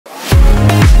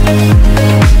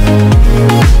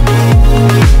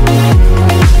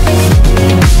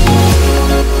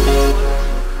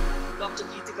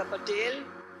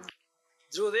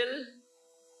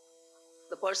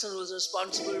The person who is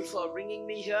responsible for bringing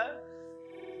me here,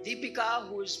 Deepika,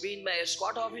 who has been my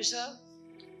escort officer.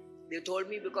 They told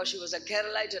me because she was a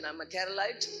Keralite and I'm a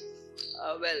Keralite,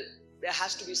 well, there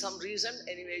has to be some reason.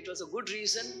 Anyway, it was a good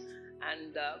reason.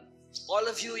 And all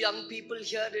of you young people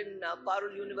here in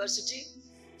Parul University,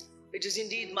 it is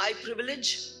indeed my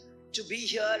privilege to be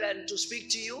here and to speak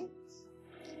to you.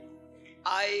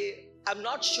 I am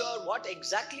not sure what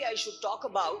exactly I should talk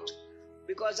about,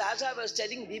 because as I was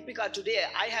telling Deepika today,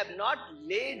 I have not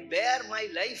laid bare my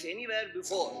life anywhere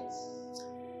before.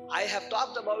 I have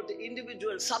talked about the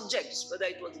individual subjects, whether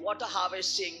it was water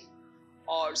harvesting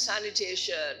or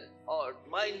sanitation or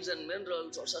mines and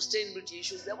minerals or sustainability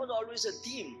issues. There was always a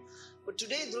theme. But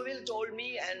today Dhruvil told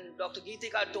me and Dr.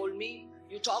 Geetika told me,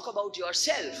 you talk about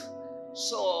yourself.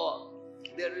 So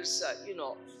there is,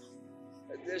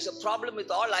 there's a problem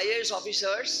with all IAS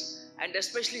officers, and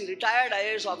especially retired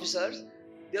IAS officers.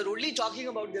 They're only talking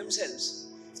about themselves.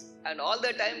 And all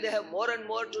the time they have more and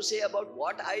more to say about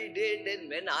what I did and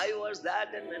when I was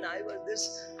that and when I was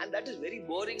this. And that is very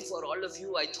boring for all of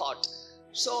you, I thought.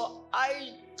 So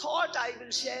I thought I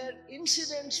will share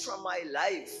incidents from my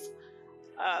life,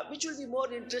 which will be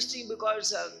more interesting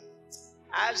because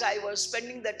as I was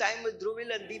spending the time with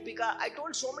Dhruvil and Deepika, I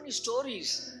told so many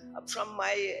stories from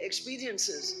my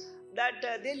experiences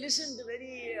that they listened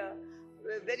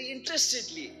very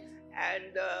interestedly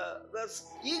and were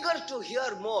eager to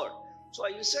hear more. So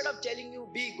instead of telling you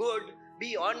be good,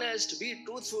 be honest, be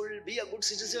truthful, be a good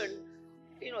citizen,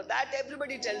 that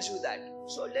everybody tells you that.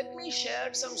 So let me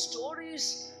share some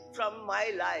stories from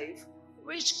my life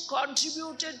which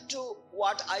contributed to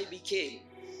what I became.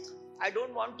 I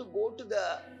don't want to go to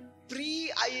the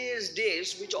pre-IAS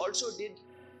days, which also did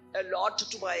a lot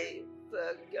to my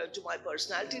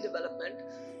personality development,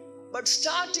 but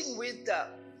starting with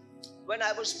when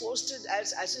I was posted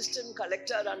as assistant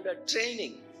collector under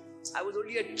training. I was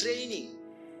only a trainee.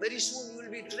 Very soon you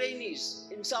will be trainees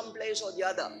in some place or the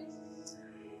other.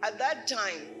 At that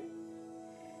time,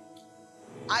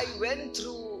 I went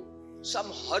through some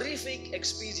horrific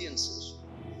experiences.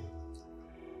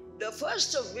 The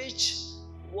first of which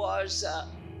was a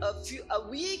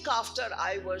week after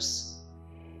I was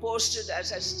posted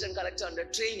as assistant collector under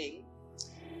training.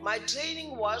 My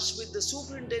training was with the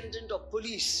superintendent of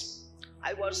police.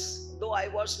 Though I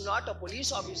was not a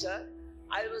police officer,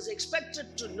 I was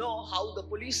expected to know how the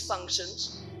police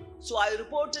functions. So I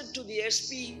reported to the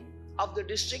SP of the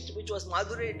district, which was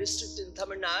Madurai district in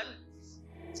Tamil Nadu.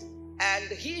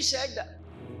 And he said,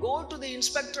 go to the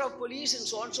inspector of police in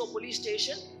so-and-so police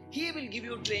station. He will give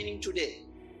you training today.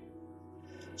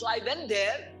 So I went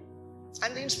there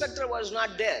and the inspector was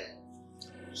not there.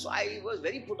 So I was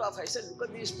very put off. I said, look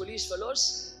at these police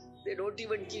fellows. They don't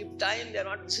even keep time.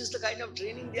 This is the kind of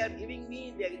training they are giving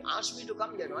me. They asked me to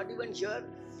come. They're not even here.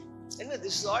 Anyway,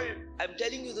 this is all, I'm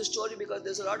telling you the story because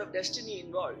there's a lot of destiny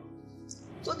involved.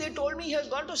 So they told me he has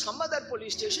gone to some other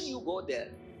police station, you go there.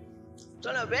 So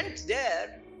when I went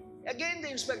there, again the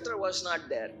inspector was not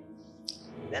there.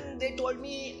 Then they told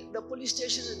me the police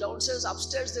station is downstairs,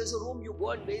 upstairs there's a room, you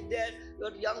go and wait there.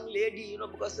 You're a young lady,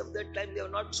 because of that time they were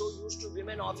not so used to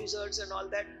women officers and all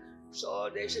that. So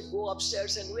they said go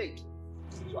upstairs and wait.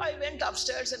 So I went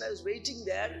upstairs and I was waiting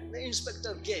there. The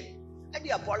inspector came and he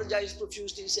apologized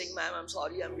profusely saying, ma'am, I'm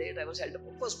sorry, I'm late, I was held up.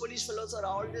 Of course, police fellows are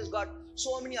always got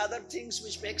so many other things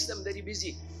which makes them very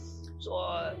busy.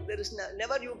 So there is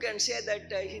never you can say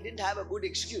that he didn't have a good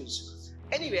excuse.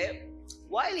 Anyway,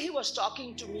 while he was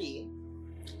talking to me,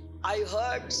 I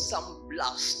heard some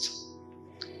blast.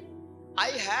 I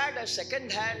had a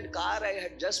second-hand car I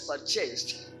had just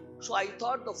purchased. So I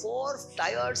thought the 4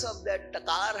 tires of that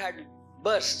car had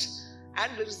burst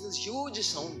and there is this huge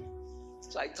sound.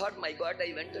 So I thought, my God,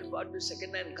 I went and bought this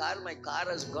second-hand car, my car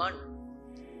has gone.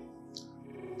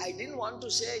 I didn't want to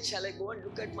say, shall I go and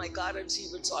look at my car and see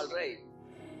if it's all right.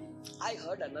 I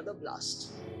heard another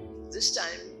blast. This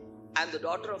time, I'm the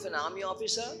daughter of an army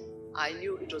officer. I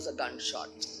knew it was a gunshot.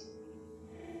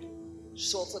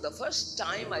 So for the first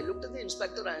time, I looked at the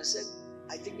inspector and I said,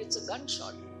 I think it's a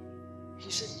gunshot. He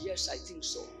said, yes, I think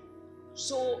so.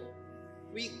 So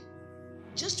we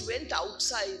just went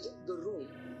outside the room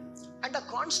and a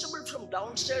constable from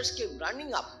downstairs came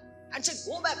running up and said,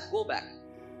 go back, go back.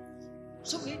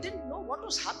 So we didn't know what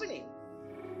was happening.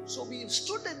 So we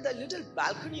stood in the little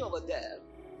balcony over there.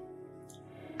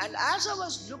 And as I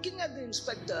was looking at the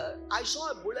inspector, I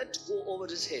saw a bullet go over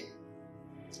his head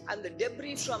and the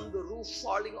debris from the roof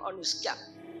falling on his cap.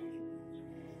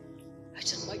 I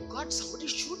said, my God,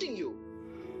 somebody's shooting you.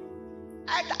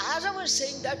 And as I was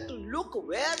saying that, to look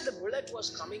where the bullet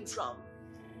was coming from,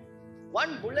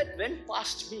 one bullet went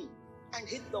past me and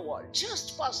hit the wall,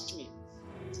 just past me.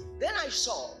 Then I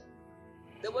saw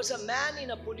there was a man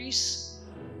in a police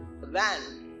van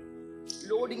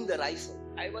loading the rifle.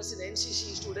 I was an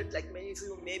NCC student, like many of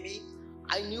you maybe.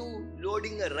 I knew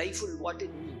loading a rifle, what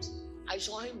it means. I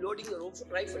saw him loading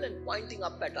a rifle and pointing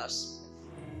up at us.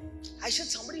 I said,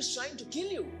 somebody's trying to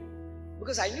kill you.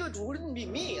 Because I knew it wouldn't be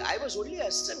me. I was only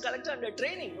assistant collector under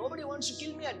training. Nobody wants to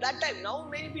kill me at that time. Now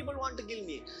many people want to kill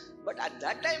me. But at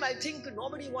that time, I think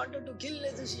nobody wanted to kill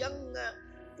this young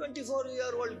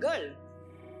 24-year-old girl.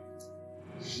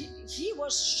 He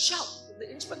was shocked.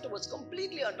 The inspector was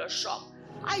completely under shock.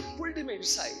 I pulled him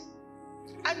inside.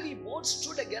 And we both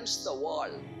stood against the wall.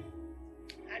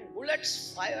 And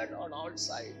bullets fired on all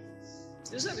sides.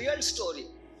 This is a real story.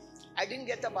 I didn't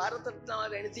get a Bharat Ratna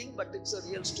or anything, but it's a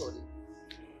real story.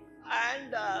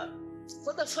 And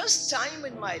for the first time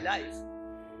in my life,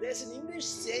 there's an English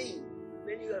saying,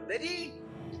 when you are very,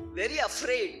 very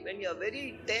afraid, when you are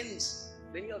very tense,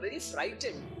 when you are very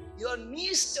frightened, your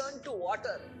knees turn to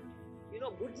water. You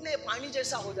know, ghutne pani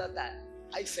jaisa ho jata hai.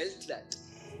 I felt that.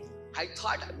 I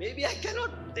thought maybe I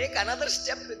cannot take another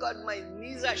step because my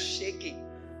knees are shaking.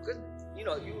 Because, you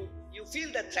know, you feel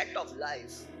the threat of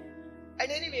life.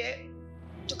 And anyway,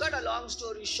 to cut a long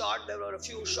story short, there were a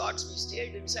few shots. We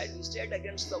stayed inside, we stayed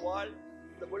against the wall.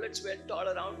 The bullets went all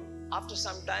around. After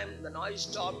some time, the noise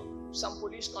stopped. Some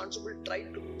police constable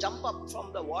tried to jump up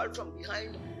from the wall from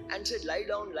behind and said, lie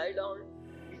down, lie down.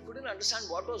 We couldn't understand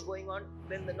what was going on.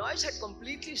 When the noise had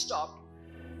completely stopped,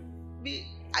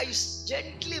 I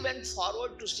gently went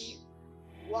forward to see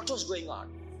what was going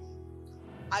on.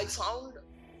 I found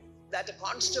that a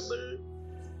constable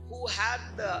who had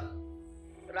the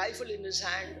rifle in his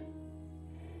hand,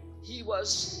 he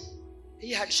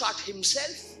had shot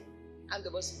himself, and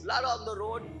there was blood on the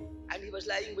road, and he was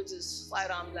lying with his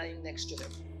firearm lying next to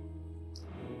him.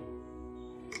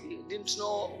 He didn't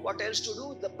know what else to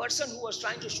do. The person who was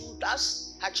trying to shoot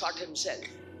us had shot himself.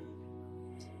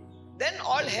 Then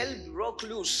all hell broke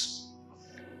loose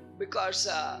because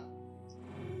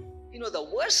the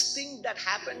worst thing that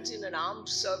happens in an armed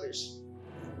service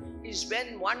is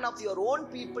when one of your own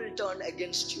people turn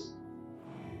against you.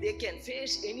 They can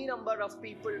face any number of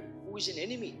people who is an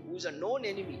enemy, who is a known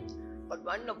enemy. But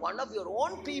when one of your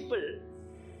own people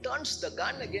turns the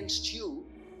gun against you,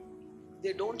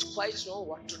 they don't quite know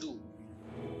what to do.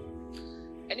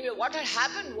 Anyway, what had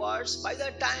happened was, by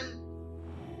that time,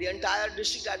 the entire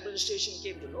district administration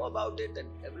came to know about it, and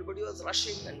everybody was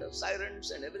rushing, and the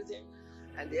sirens and everything.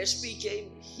 And the SP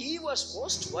came. He was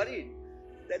most worried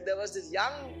that there was this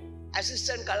young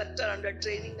assistant collector under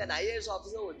training, an IAS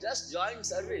officer who just joined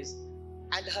service,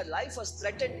 and her life was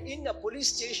threatened in a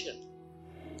police station.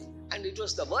 And it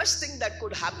was the worst thing that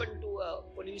could happen to a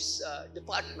police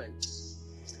department.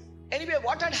 Anyway,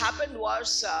 what had happened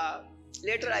was,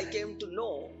 later I came to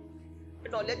know,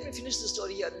 let me finish the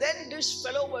story here. Then this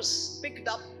fellow was picked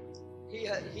up.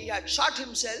 He had shot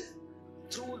himself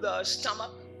through the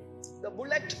stomach. The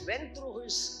bullet went through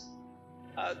his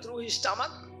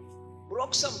stomach,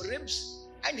 broke some ribs,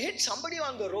 and hit somebody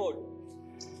on the road.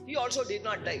 He also did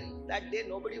not die. That day,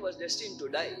 nobody was destined to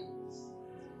die.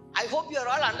 I hope you are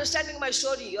all understanding my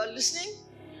story. You are listening?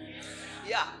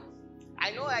 Yeah.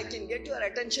 I know I can get your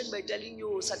attention by telling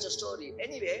you such a story.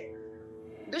 Anyway,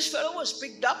 this fellow was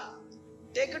picked up,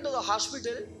 taken to the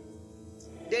hospital.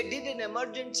 They did an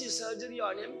emergency surgery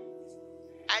on him.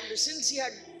 And since he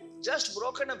had just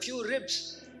broken a few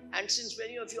ribs, and since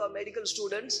many of you are medical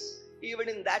students, even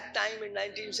in that time in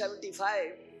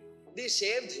 1975, they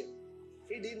saved him.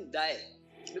 He didn't die.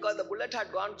 Because the bullet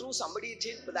had gone through, somebody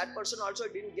hit, but that person also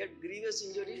didn't get grievous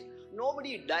injuries.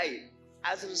 Nobody died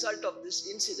as a result of this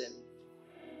incident.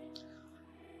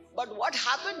 But what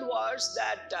happened was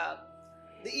that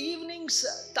the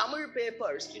evening's Tamil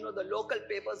papers, the local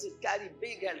papers, it carry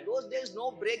big head. Those days, no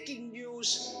breaking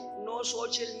news, no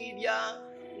social media,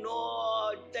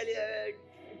 no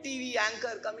TV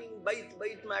anchor coming,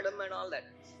 bite madam and all that.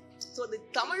 So the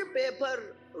Tamil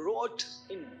paper wrote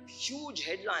in huge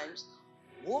headlines,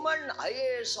 woman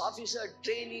IAS officer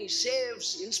trainee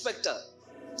saves inspector.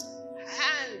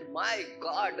 And my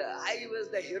God, I was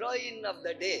the heroine of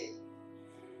the day.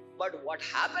 But what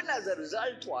happened as a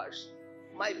result was,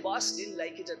 my boss didn't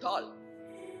like it at all.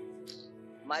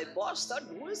 My boss thought,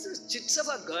 who is this chits of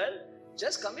a girl?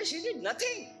 Just come here, she did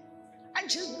nothing.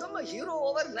 And she's become a hero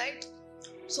overnight.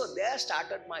 So there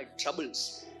started my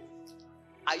troubles.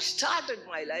 I started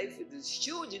my life with this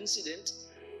huge incident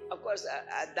Of course,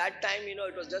 at that time,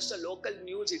 it was just a local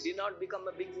news. It did not become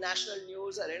a big national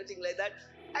news or anything like that.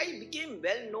 I became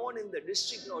well known in the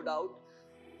district, no doubt.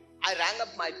 I rang up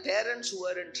my parents who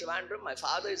were in Trivandrum. My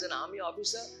father is an army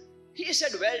officer. He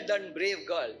said, "Well done, brave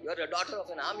girl. You're a daughter of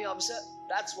an army officer.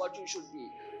 That's what you should be.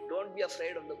 Don't be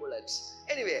afraid of the bullets."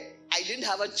 Anyway, I didn't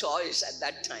have a choice at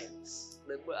that time.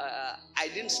 I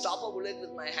didn't stop a bullet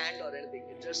with my hand or anything.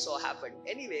 It just so happened.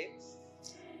 Anyway,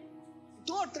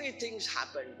 2 or 3 things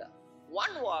happened.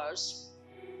 One was,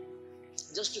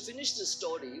 just to finish the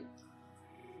story,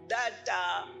 that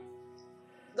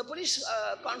the police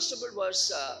constable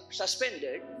was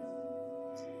suspended.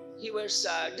 He was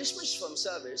dismissed from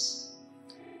service.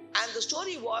 And the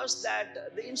story was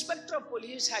that the inspector of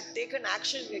police had taken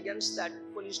action against that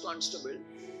police constable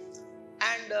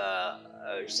and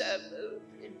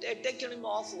taken him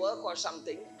off work or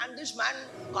something. And this man,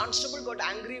 constable, got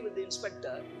angry with the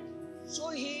inspector. So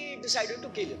he decided to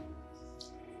kill him.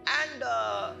 And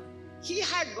he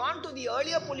had gone to the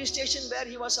earlier police station where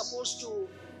he was supposed to,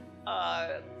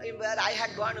 where I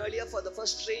had gone earlier for the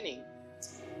first training.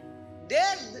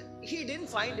 There he didn't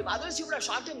find him. Otherwise he would have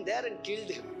shot him there and killed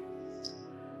him.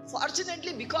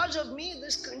 Fortunately, because of me,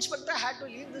 this inspector had to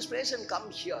leave this place and come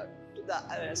here to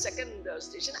the second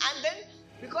station. And then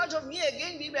because of me,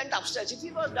 again we went upstairs. If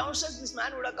he was downstairs, this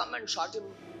man would have come and shot him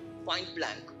point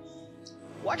blank.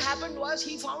 What happened was,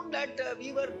 he found that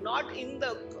we were not in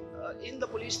the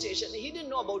police station. He didn't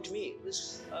know about me,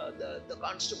 the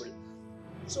constable.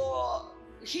 So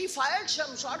he fired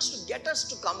some shots to get us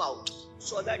to come out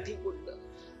so that he could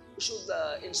shoot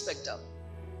the inspector.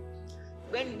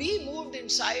 When we moved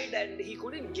inside and he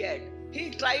couldn't get,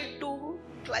 he tried to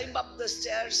climb up the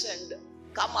stairs and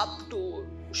come up to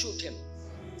shoot him.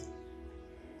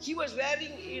 He was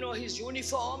wearing, his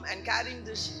uniform and carrying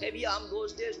this heavy arm.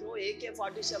 Those days, no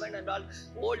AK-47 and all.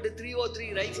 Old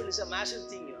 303 rifle is a massive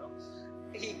thing,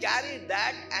 He carried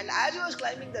that, and as he was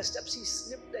climbing the steps, he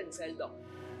slipped and fell down.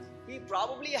 He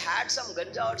probably had some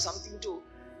ganja or something to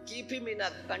keep him in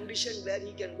a condition where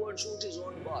he can go and shoot his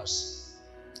own boss.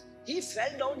 He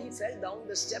fell down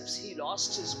the steps, he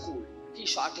lost his cool. He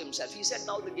shot himself. He said,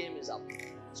 now the game is up.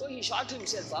 So he shot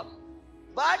himself up,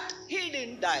 but he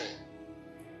didn't die.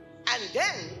 And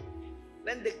then,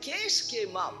 when the case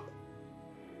came up,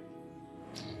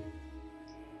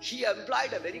 he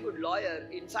employed a very good lawyer.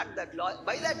 In fact,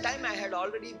 by that time I had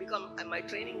already my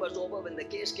training was over when the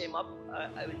case came up.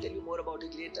 I will tell you more about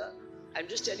it later. I'm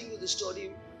just telling you the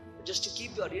story just to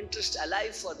keep your interest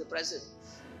alive for the present.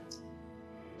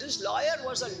 This lawyer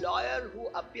was a lawyer who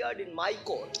appeared in my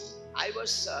court. I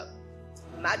was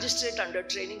magistrate under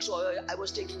training, so I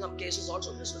was taking up cases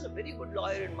also. This was a very good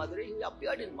lawyer in Madurai. He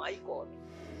appeared in my court.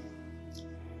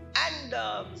 And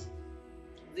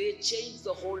they changed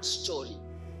the whole story.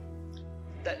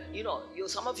 That,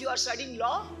 some of you are studying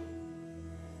law?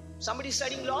 Somebody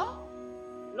studying law?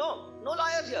 No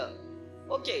lawyer here.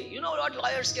 Okay, you know what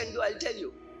lawyers can do, I'll tell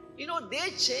you.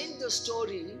 They changed the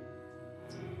story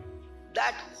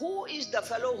that who is the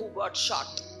fellow who got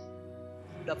shot?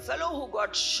 The fellow who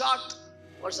got shot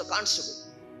was the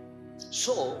constable.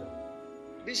 So,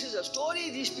 this is a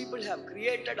story these people have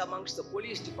created amongst the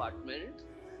police department.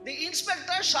 The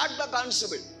inspector shot the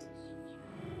constable.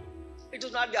 It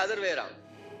was not the other way around.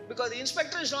 Because the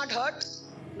inspector is not hurt,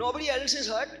 nobody else is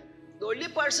hurt. The only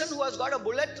person who has got a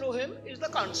bullet through him is the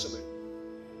constable.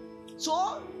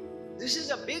 So, this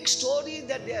is a big story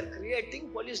that they are creating,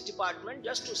 police department,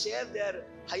 just to save their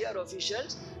higher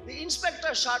officials. The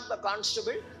inspector shot the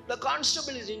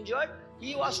constable is injured,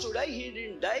 he was to die, he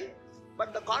didn't die.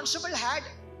 But the constable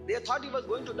they thought he was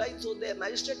going to die, so the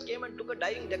magistrate came and took a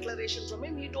dying declaration from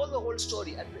him. He told the whole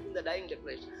story in the dying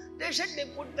declaration. They said they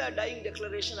put the dying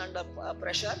declaration under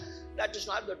pressure. That is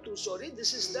not the true story,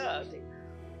 this is the thing.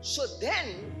 So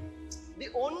then, the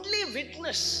only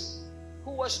witness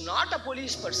who was not a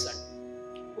police person,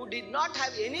 who did not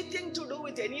have anything to do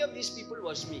with any of these people,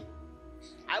 was me.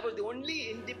 I was the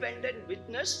only independent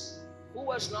witness who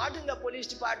was not in the police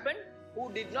department,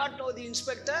 who did not know the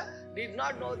inspector, did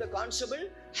not know the constable,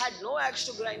 had no axe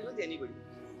to grind with anybody.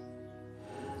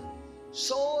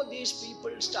 So these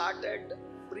people started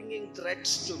bringing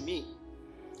threats to me.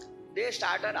 They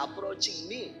started approaching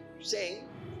me saying,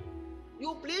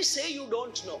 you please say you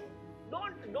don't know.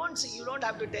 Don't say, you don't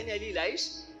have to tell any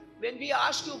lies. When we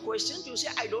ask you questions, you say,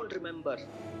 I don't remember,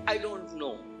 I don't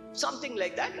know. Something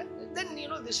like that. Then,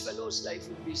 this fellow's life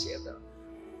will be saved.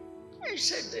 I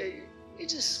said,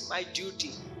 it is my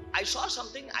duty. I saw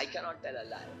something, I cannot tell a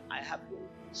lie. I have to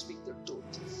speak the truth.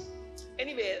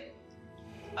 Anyway,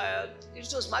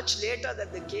 it was much later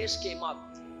that the case came up.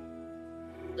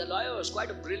 The lawyer was quite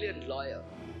a brilliant lawyer.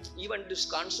 Even this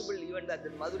constable, even at the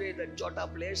Madurai, the Chota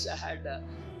place, I had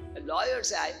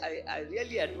lawyers. I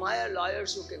really admire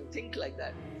lawyers who can think like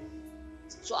that.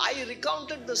 So I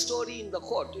recounted the story in the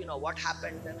court, what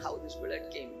happened and how this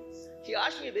bullet came. He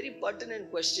asked me a very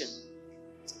pertinent question.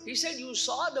 He said, you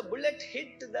saw the bullet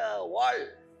hit the wall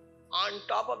on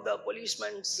top of the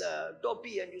policeman's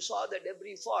topi and you saw the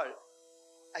debris fall.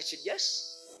 I said,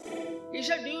 yes. He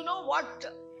said, do you know what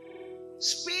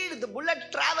speed the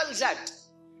bullet travels at?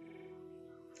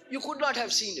 You could not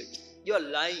have seen it. You're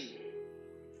lying.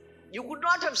 You could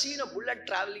not have seen a bullet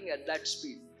traveling at that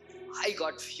speed. I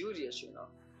got furious,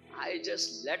 I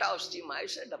just let out steam. I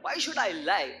said, why should I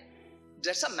lie?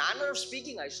 That's a manner of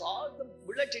speaking. I saw the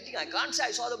bullet hitting. I can't say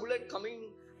I saw the bullet coming,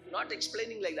 not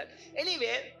explaining like that.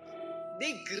 Anyway,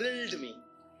 they grilled me.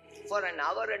 For an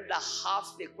hour and a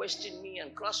half, they questioned me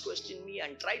and cross-questioned me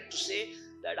and tried to say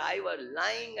that I was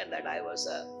lying and that I was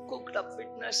a cooked-up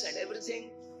witness and everything.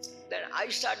 Then I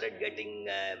started getting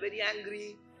very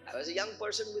angry. I was a young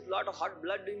person with a lot of hot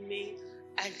blood in me.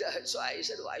 And so I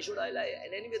said, why should I lie?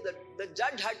 And anyway, the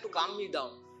judge had to calm me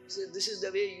down. He said, this is the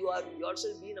way you are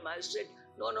yourself being a magistrate.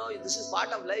 No, this is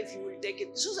part of life. You will take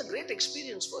it. This was a great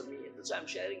experience for me. And that's why I'm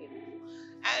sharing it with you.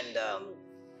 And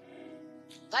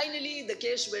finally, the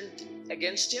case went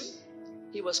against him.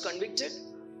 He was convicted.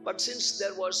 But since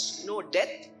there was no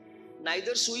death,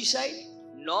 neither suicide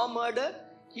nor murder,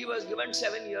 he was given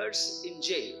 7 years in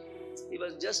jail. He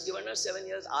was just given a 7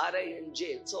 years RI in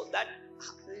jail. So that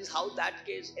is how that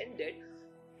case ended.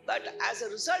 But as a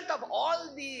result of all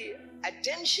the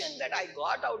attention that I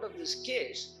got out of this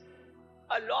case,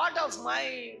 a lot of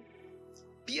my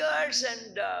peers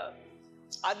and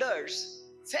others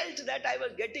felt that I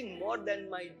was getting more than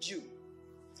my due.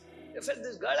 They felt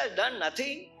this girl has done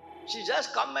nothing. She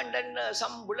just come and then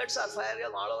some bullets are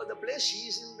firing all over the place. She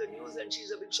is in the news and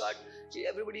she's a big shot.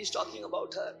 Everybody is talking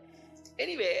about her.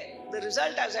 Anyway, the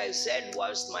result, as I said,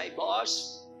 was my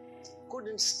boss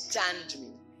couldn't stand me.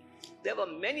 There were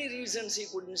many reasons he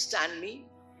couldn't stand me.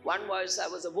 One was I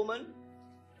was a woman.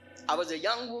 I was a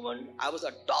young woman. I was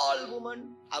a tall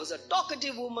woman. I was a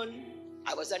talkative woman.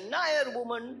 I was a Nair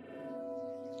woman.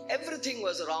 Everything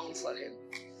was wrong for him.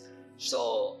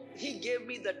 So he gave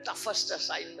me the toughest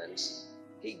assignments.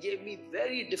 He gave me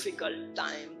very difficult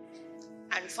time.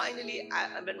 And finally,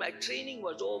 when my training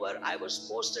was over, I was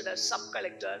posted as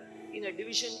sub-collector in a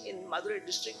division in Madurai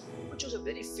district, which was a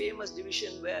very famous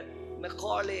division where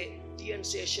Macaulay, T.N.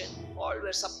 Station, all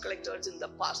were sub-collectors in the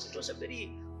past. It was a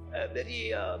very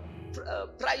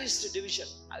prized division.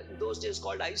 In those days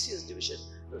called ICS division,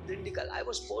 Dindikal. I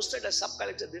was posted as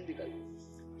sub-collector Dindikal.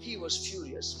 He was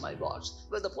furious, my boss.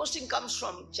 But the posting comes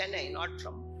from Chennai, not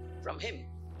from him.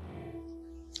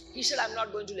 He said, I'm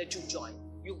not going to let you join.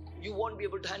 You won't be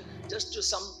able to handle just to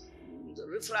some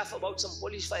riffraff about some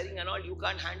police firing and all. You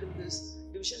can't handle this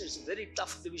division. It's a very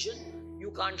tough division.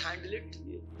 You can't handle it.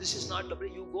 This is not the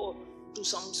way. You go to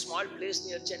some small place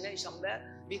near Chennai somewhere.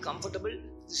 Be comfortable.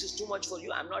 This is too much for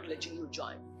you. I'm not letting you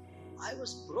join. I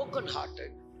was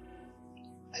broken-hearted.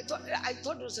 I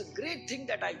thought it was a great thing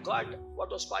that I got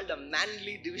what was called a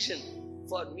manly division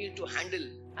for me to handle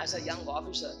as a young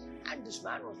officer. And this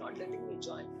man was not letting me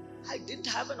join. I didn't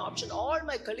have an option. All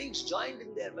my colleagues joined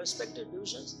in their respective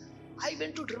divisions. I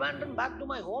went to Trivandrum back to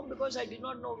my home because I did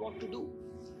not know what to do.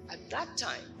 At that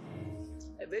time,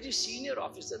 a very senior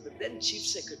officer, the then Chief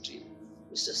Secretary,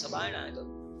 Mr. Sabayanagar,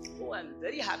 who I'm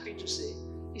very happy to say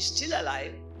is still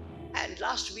alive and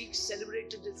last week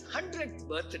celebrated his 100th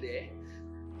birthday,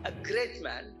 a great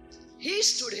man. He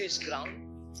stood his ground.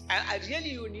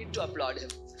 You need to applaud him.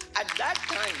 At that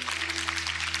time,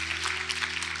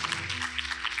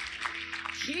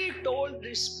 he told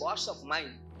this boss of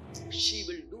mine, she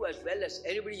will do as well as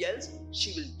anybody else.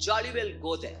 She will jolly well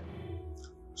go there.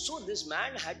 So this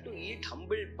man had to eat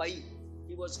humble pie.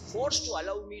 He was forced to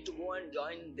allow me to go and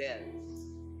join there.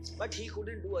 But he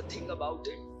couldn't do a thing about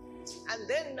it. And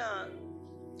then,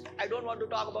 I don't want to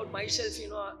talk about myself,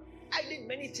 I did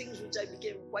many things which I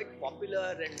became quite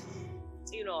popular and,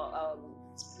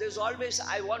 there's always,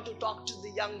 I want to talk to the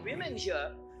young women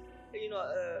here.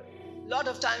 A lot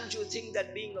of times you think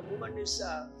that being a woman is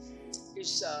a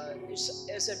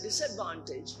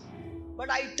disadvantage. But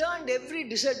I turned every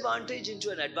disadvantage into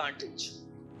an advantage.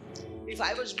 If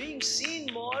I was being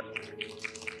seen more,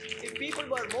 if people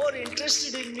were more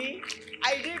interested in me,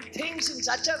 I did things in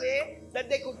such a way that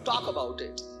they could talk about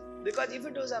it. Because if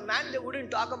it was a man, they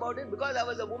wouldn't talk about it. Because I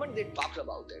was a woman, they talked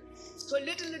about it. So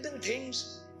little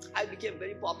things, I became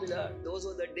very popular. Those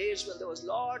were the days when there was a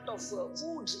lot of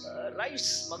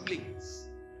rice smuggling.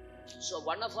 So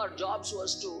one of our jobs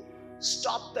was to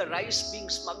stop the rice being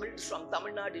smuggled from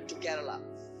Tamil Nadu into Kerala.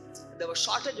 there was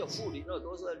shortage of food.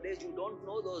 Those were days, you don't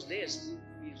know those days.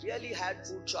 We really had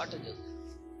food shortages.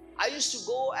 I used to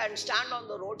go and stand on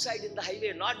the roadside in the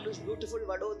highway, not this beautiful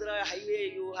Vadodara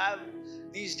highway you have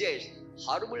these days.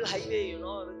 Horrible highway,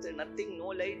 with nothing, no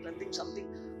light, nothing, something.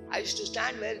 I used to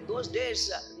stand where those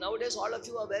days, nowadays all of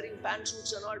you are wearing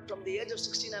pantsuits and all. From the age of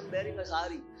 16, I'm wearing a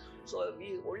sari. So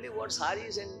we only wore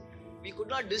saris and we could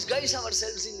not disguise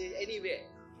ourselves in any way.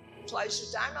 So I used to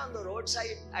stand on the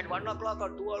roadside at 1 o'clock or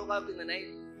 2 o'clock in the night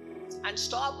and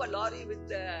stop a lorry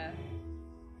with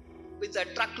a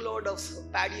truckload of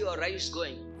paddy or rice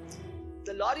going.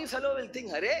 The lorry fellow will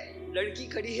think, "Arey, ladki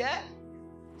khadi hai,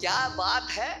 kya baat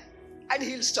hai?" And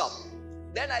he'll stop.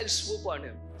 Then I'll swoop on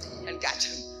him and catch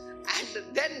him. And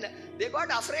then they got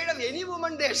afraid of any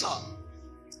woman they saw,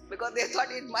 because they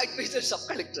thought it might be the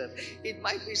sub-collector. It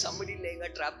might be somebody laying a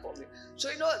trap for me. So,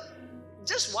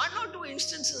 just one or two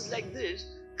instances like this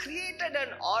created an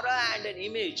aura and an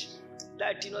image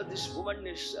that, this woman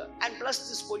is, and plus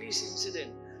this police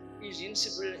incident is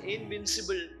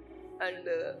invincible,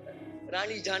 and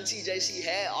Rani Jhansi Jaisi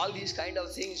hai, all these kind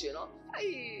of things,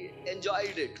 I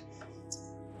enjoyed it.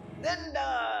 Then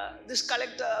this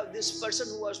collector, this person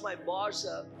who was my boss,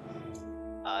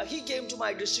 he came to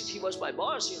my district. He was my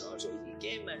boss, so he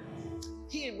came and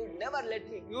he would never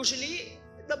let me. Usually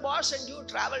the boss and you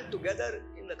travel together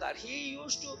in the car. He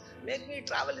used to make me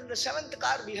travel in the 7th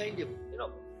car behind him.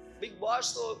 Big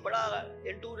boss to bada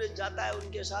entourage jata hai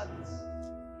unke saath.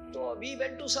 So we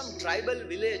went to some tribal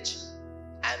village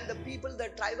and the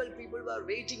tribal people were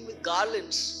waiting with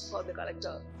garlands for the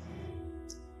collector.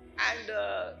 And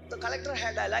the collector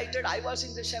had alighted. I was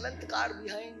in the 7th car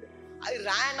behind. I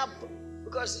ran up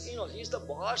because, he's the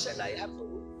boss and I have to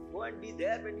go and be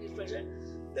there when he's present.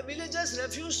 The villagers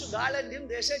refused to garland him.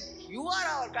 They said, "You are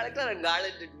our collector," and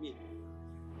garlanded me.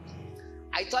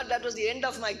 I thought that was the end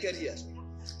of my career,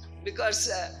 because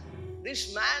this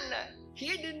man, he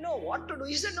didn't know what to do.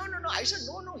 He said, no. I said,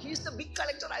 no, he's the big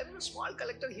collector. I'm the small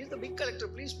collector. He's the big collector.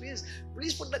 Please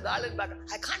put the garland back.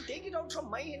 I can't take it out from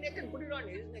my neck and put it on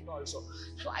his neck also.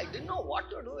 So I didn't know what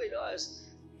to do.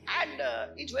 And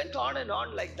it went on and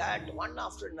on like that, one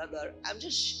after another. I'm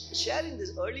just sharing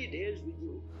these early days with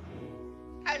you.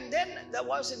 And then there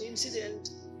was an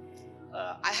incident.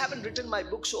 I haven't written my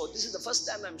book, so this is the first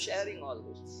time I'm sharing all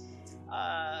this.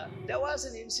 There was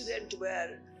an incident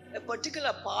where a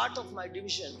particular part of my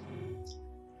division,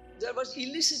 there was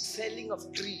illicit felling of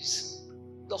trees.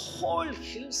 The whole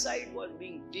hillside was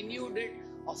being denuded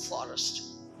of forest.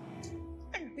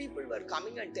 And people were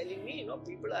coming and telling me,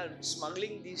 people are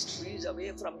smuggling these trees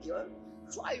away from here.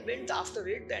 So I went after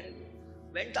it and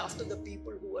went after the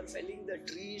people who were felling the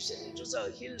trees. And it was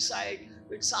a hillside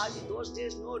with sari. Those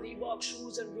days, no Reebok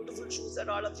shoes and beautiful shoes that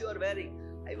all of you are wearing.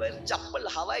 I wear chappal,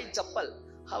 Hawaii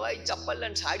chappal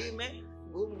and sari mein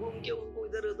घूम के उनको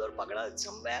इधर उधर पकड़ा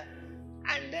somewhere.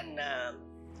 And then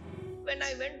when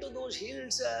I went to those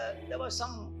hills, there was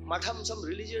some matham, some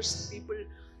religious people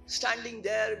standing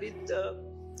there with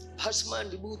bhasma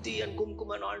and vibhuti and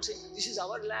kumkum and all, saying, "This is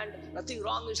our land, nothing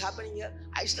wrong is happening here."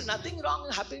 I said, "Nothing wrong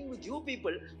is happening with you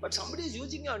people, but somebody is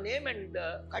using your name and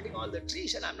cutting all the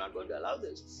trees, and I'm not going to allow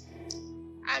this."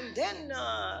 And then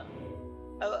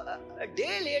a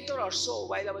day later or so,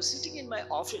 while I was sitting in my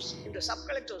office, in the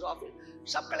sub-collector's office,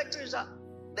 sub-collector is a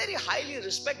very highly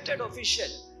respected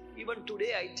official. Even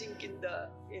today, I think in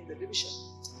the division,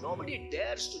 nobody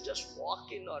dares to just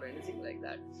walk in or anything like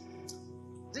that.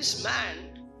 This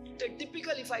man,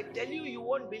 typical, if I tell you, you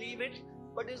won't believe it,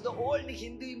 but is the old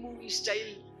Hindi movie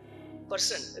style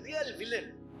person, a real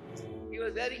villain. He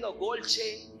was wearing a gold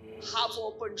chain, half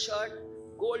open shirt,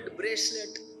 gold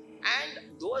bracelet,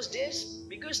 and those days,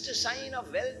 biggest sign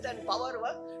of wealth and power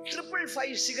was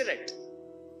 555 cigarette.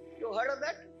 You heard of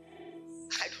that?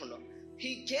 I don't know.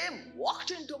 He came,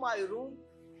 walked into my room,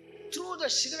 threw the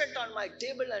cigarette on my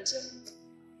table and said,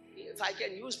 if I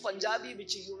can use Punjabi,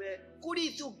 which you may, "Kudi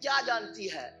tu kya janti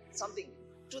hai?" Something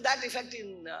to that effect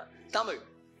in Tamil.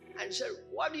 And said,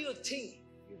 "What do you think?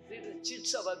 You little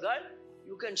chits of a girl,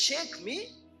 you can shake me,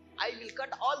 I will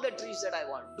cut all the trees that I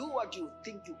want. Do what you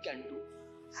think you can do."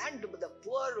 And the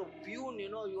poor peon, he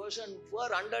was a poor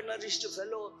undernourished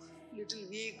fellow, little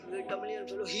weak, Tamilian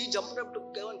fellow. He jumped up to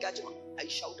go and catch him. I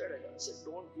shouted at him. I said,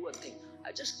 "Don't do a thing."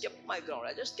 I just kept my ground.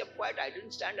 I just kept quiet. I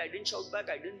didn't stand. I didn't shout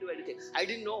back. I didn't do anything. I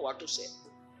didn't know what to say.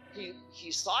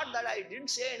 He thought that I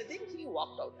didn't say anything. He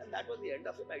walked out. And that was the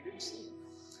end of him. I didn't see him.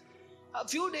 A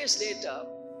few days later,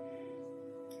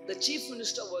 the chief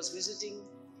minister was visiting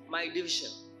my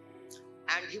division.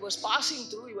 And he was passing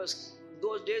through.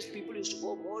 Those days, people used to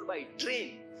go more by train,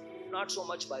 not so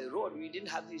much by road. We didn't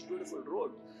have these beautiful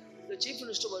roads. The chief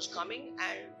minister was coming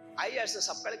and I, as the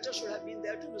sub-collector, should have been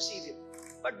there to receive him.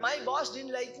 But my boss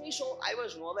didn't like me, so I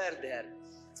was nowhere there.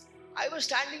 I was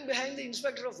standing behind the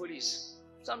inspector of police,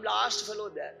 some last fellow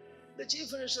there. The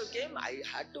chief minister came. I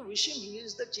had to wish him. He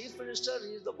is the chief minister.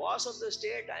 He is the boss of the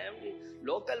state. I am the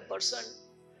local person.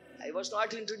 I was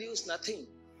not introduced, nothing.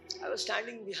 I was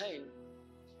standing behind.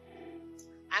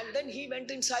 And then he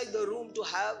went inside the room to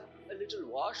have a little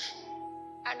wash.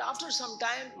 And after some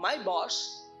time, my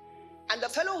boss and the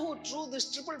fellow who threw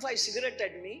this 555 cigarette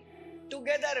at me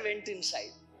together went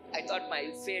inside. I thought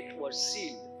my fate was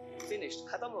sealed, finished,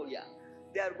 khatam ho gaya.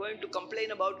 They are going to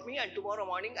complain about me, and tomorrow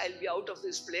morning I'll be out of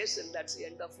this place, and that's the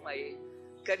end of my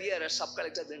career as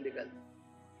sub-collector Dindigul.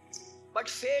 But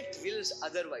fate wills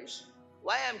otherwise.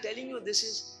 Why I'm telling you this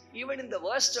is, even in the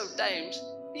worst of times,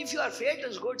 if your fate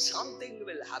is good, something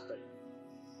will happen.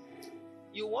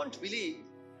 You won't believe,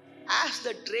 as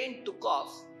the train took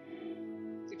off,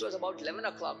 it was about 11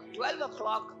 o'clock. 12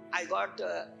 o'clock, I got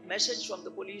a message from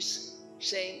the police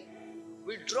saying,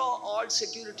 withdraw all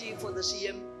security for the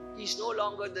CM. He's no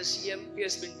longer the CM. He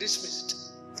has been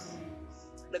dismissed.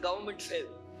 The government fell.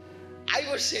 I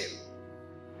was saved.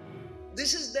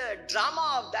 This is the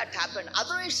drama of that happened.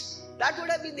 Otherwise, that would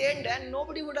have been the end and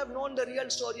nobody would have known the real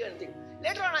story or anything.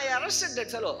 Later on, I arrested that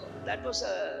fellow. That was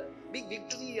a big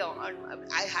victory.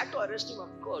 I had to arrest him,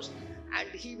 of course. And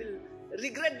he will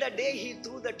regret the day he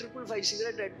threw the 555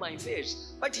 cigarette at my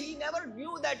face. But he never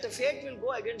knew that the fate will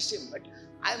go against him. But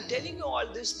I am telling you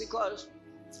all this because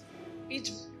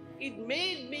it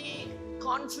made me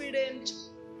confident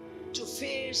to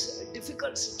face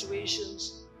difficult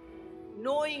situations,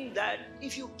 knowing that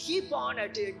if you keep on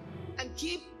at it and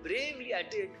keep bravely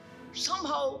at it,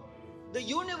 somehow the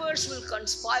universe will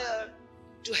conspire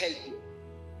to help you.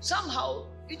 Somehow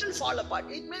it will fall apart.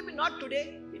 It may be not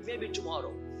today, it may be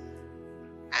tomorrow.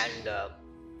 And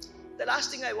the last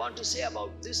thing I want to say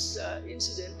about this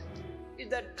incident is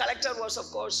that collector was, of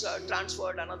course,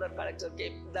 transferred. Another collector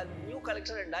came. That new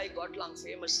collector and I got along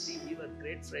famously. We were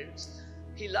great friends.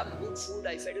 He loved good food.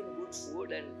 I fed him good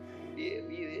food, and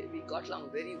we got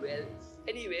along very well.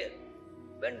 Anyway,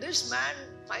 when this man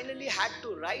finally had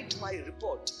to write my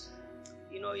report,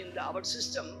 in our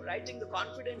system, writing the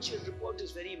confidential report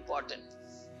is very important.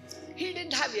 He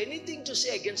didn't have anything to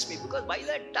say against me because by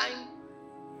that time,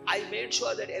 I made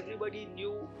sure that everybody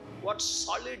knew what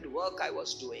solid work I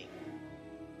was doing.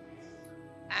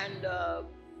 And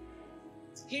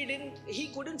he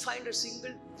couldn't find a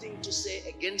single thing to say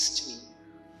against me.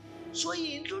 So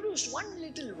he introduced one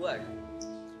little word.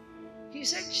 He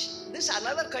said, this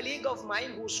another colleague of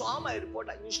mine who saw my report,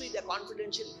 usually they're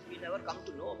confidential, we never come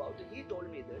to know about it. He told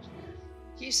me this.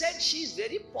 He said, she's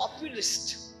very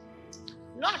populist,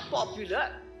 not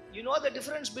popular. You know the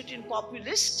difference between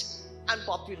populist and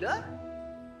popular?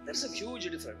 There's a huge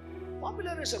difference.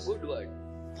 Popular is a good word.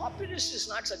 Populist is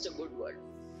not such a good word.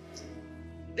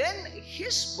 Then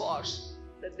his boss,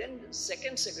 the then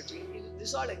second secretary,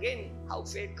 this all again how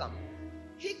fate comes.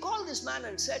 He called this man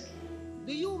and said,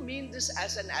 do you mean this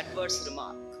as an adverse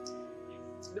remark?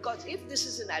 Because if this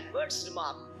is an adverse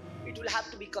remark, it will have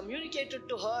to be communicated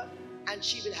to her and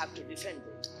she will have to defend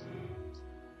it.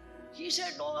 He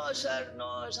said, no, sir,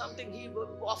 no, something he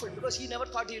offered because he never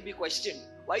thought he would be questioned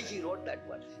why he wrote that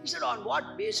word. He said, on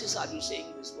what basis are you saying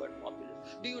this word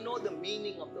populist? Do you know the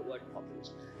meaning of the word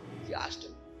populist? He asked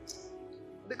him.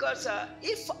 Because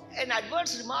if an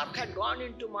adverse remark had gone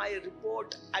into my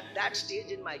report at that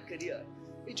stage in my career,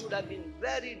 it would have been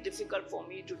very difficult for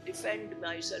me to defend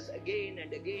myself again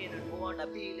and again and go on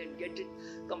appeal and get it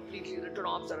completely written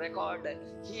off the record. And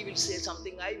he will say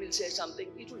something, I will say something.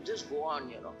 It will just go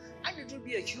on, and it will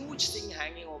be a huge thing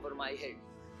hanging over my head.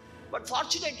 But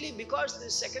fortunately, because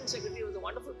this second secretary was a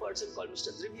wonderful person called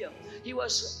Mr. Drivya, he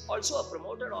was also a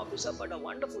promoted officer, but a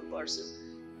wonderful person.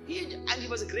 He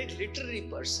was a great literary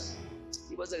person.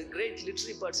 He was a great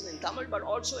literary person in Tamil, but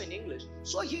also in English.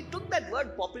 So he took that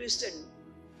word populist and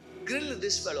grilled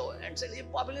this fellow and said, "ये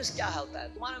populist क्या होता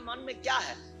है? तुम्हारे मन में क्या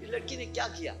है? इस लड़की ने क्या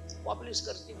किया? Populist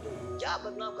करके तुम क्या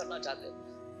बदनाम करना चाहते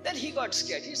हो?" Then he got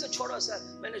scared. He said, "छोड़ो sir,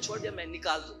 मैंने छोड़ दिया, मैं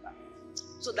निकाल दूँगा."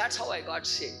 So that's how I got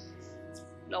saved.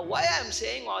 Now, why I am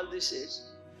saying all this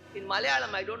is, in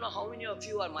Malayalam, I don't know how many of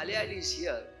you are Malayalis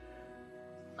here.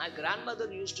 My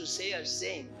grandmother used to say a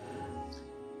saying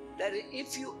that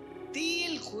if you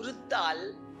til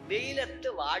kuruttal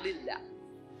veilattu vaadilla,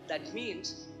 that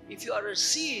means if you are a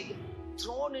seed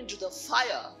thrown into the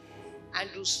fire and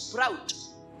you sprout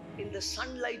in the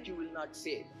sunlight, you will not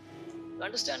fade. You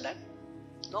understand that?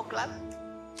 No clap?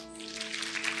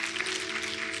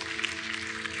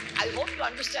 I hope you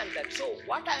understand that. So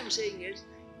what I am saying is,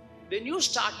 when you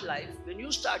start life, when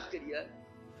you start career,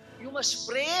 You must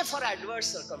pray for adverse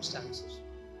circumstances,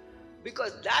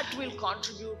 because that will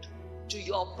contribute to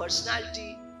your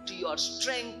personality, to your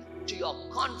strength, to your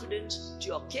confidence, to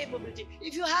your capability.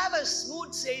 If you have a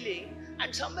smooth sailing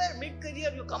and somewhere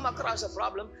mid-career you come across a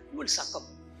problem, you will succumb.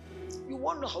 You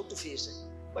won't know how to face it.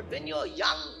 But when you're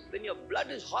young, when your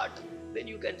blood is hot, when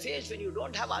you can face, when you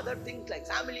don't have other things like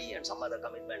family and some other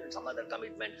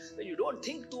commitment, when you don't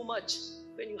think too much,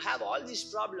 when you have all these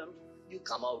problems, you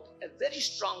come out a very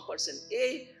strong person,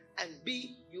 A, and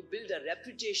B, you build a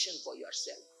reputation for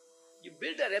yourself. You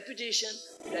build a reputation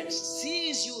that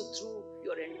sees you through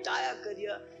your entire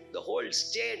career, the whole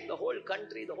state, the whole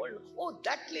country, oh,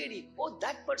 that lady, oh,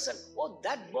 that person, oh,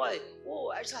 that boy,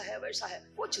 oh, aisa hai,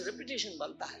 kuch reputation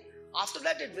banta hai. After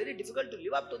that, it's very difficult to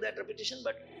live up to that reputation,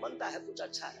 but banta hai, kuch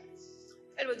acha hai.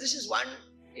 Anyway, this is one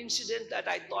incident that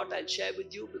I thought I'll share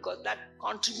with you, because that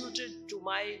contributed to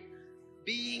my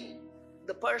being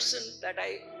the person that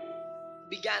I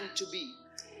began to be.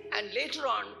 And later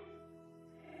on,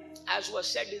 as was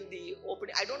said in the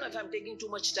opening, I don't know if I'm taking too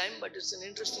much time, but it's an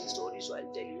interesting story, so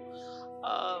I'll tell you.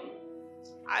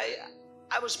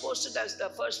 I was posted as the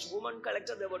first woman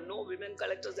collector. There were no women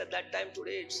collectors at that time.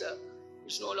 Today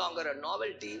it's no longer a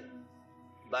novelty.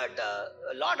 But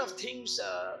a lot of things,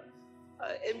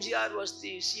 MGR was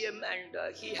the CM,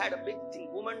 and he had a big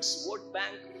thing, women's vote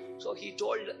bank. So he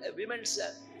told a women's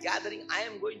gathering, I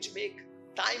am going to make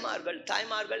Thai Margal. Thai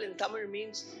Margal in Tamil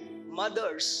means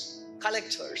mothers,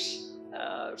 collectors.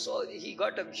 So he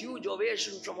got a huge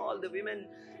ovation from all the women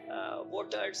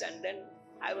voters, and then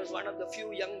I was one of the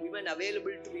few young women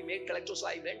available to be made collector. So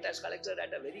I went as collector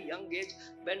at a very young age.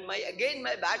 When my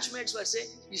batchmates were saying,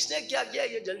 "Isne kya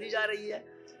kiya? Ye jaldi ja rahi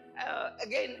hai."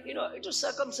 Again, it was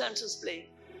circumstances playing.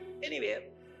 Anyway,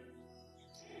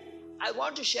 I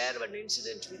want to share an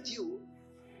incident with you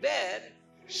where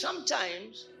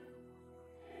sometimes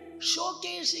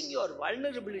showcasing your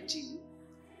vulnerability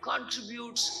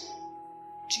contributes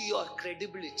to your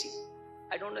credibility.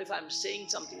 I don't know if I'm saying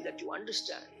something that you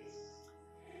understand.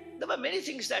 There were many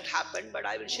things that happened, but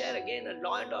I will share again a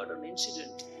law and order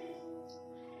incident.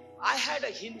 I had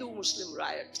a Hindu-Muslim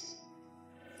riot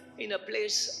in a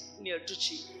place near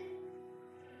Trichy.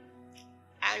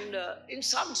 And in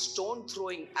some stone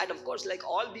throwing, and of course, like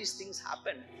all these things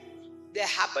happen, they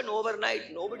happen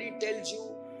overnight. Nobody tells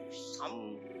you.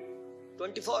 Some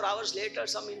 24 hours later,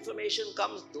 some information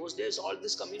comes. Those days, all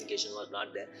this communication was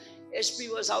not there. SP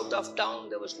was out of town.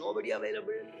 There was nobody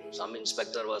available. Some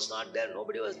inspector was not there.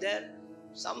 Nobody was there.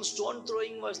 Some stone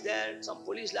throwing was there. Some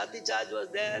police lathi charge was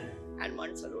there. And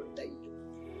one fellow died.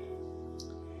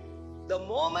 The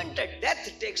moment a death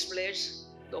takes place,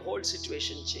 the whole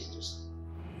situation changes.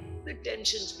 The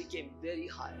tensions became very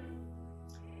high.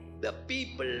 The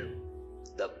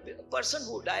person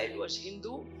who died was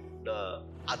Hindu. The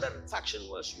other faction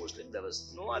was Muslim. There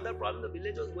was no other problem. The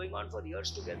village was going on for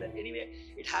years together. Anyway,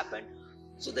 it happened.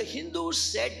 So the Hindus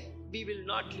said, we will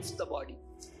not lift the body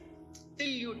till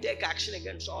you take action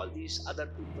against all these other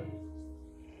people.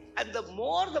 And the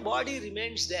more the body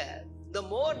remains there, the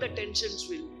more the tensions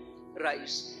will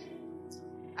rise.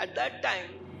 At that time,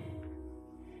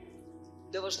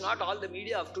 there was not all the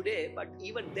media of today, but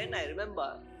even then I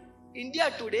remember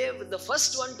India Today was the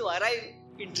first one to arrive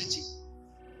in Trichy.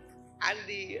 And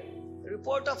the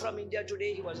reporter from India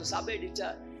Today, he was a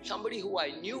sub-editor, somebody who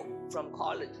I knew from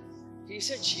college. He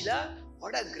said, Sheela,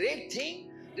 what a great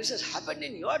thing. This has happened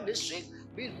in your district.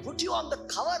 We'll put you on the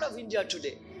cover of India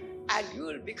Today. And you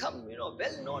will become,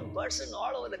 well-known person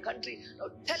all over the country. Now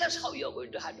tell us how you're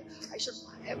going to handle it. I said,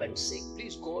 for heaven's sake,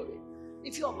 please go away.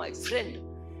 If you're my friend,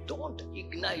 don't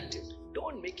ignite it.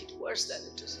 Don't make it worse than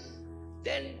it is.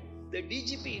 Then the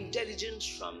DGP intelligence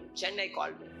from Chennai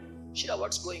called me. Sheela,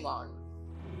 what's going on?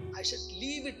 I said,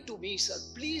 leave it to me, sir.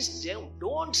 Please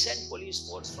don't send police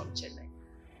force from Chennai.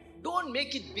 Don't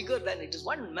make it bigger than it is.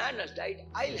 One man has died.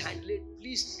 I'll handle it.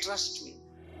 Please trust me.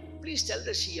 Please tell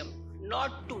the CM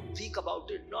not to think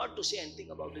about it, not to say anything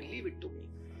about it. Leave it to me.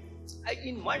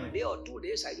 In 1 day or 2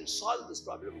 days, I will solve this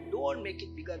problem. Don't make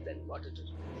it bigger than what it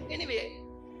is. Anyway,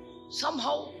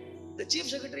 somehow the chief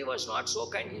secretary was not so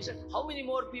kind. He said, how many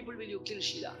more people will you kill,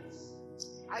 Sheela?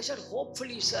 I said,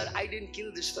 hopefully, sir, I didn't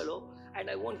kill this fellow and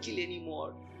I won't kill any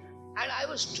more. And I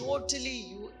was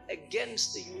totally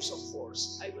against the use of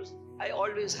force. I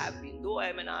always have been, though I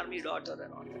am an army daughter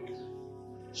and all that.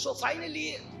 So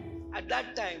finally, at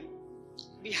that time,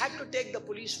 we had to take the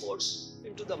police force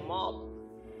into the mob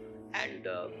and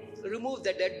remove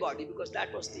the dead body, because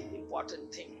that was the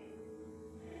important thing.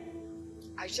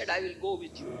 I said, I will go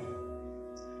with you.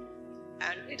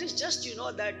 And it is just,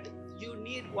 that you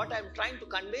need, what I'm trying to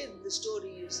convey in this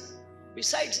story is,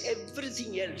 besides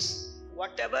everything else,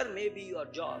 whatever may be your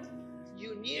job,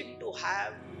 you need to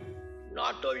have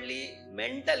not only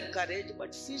mental courage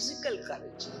but physical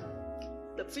courage.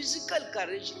 The physical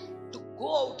courage to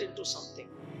go out into something.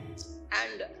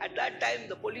 And at that time,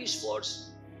 the police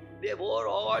force, they wore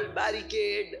all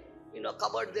barricade,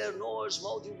 covered their nose,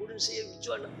 mouth, you couldn't see which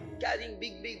one, carrying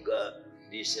big,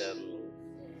 these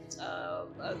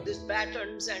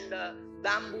batons and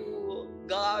bamboo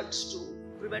guards to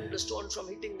prevent the stones from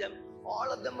hitting them.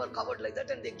 All of them were covered like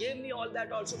that, and they gave me all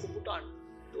that also to put on,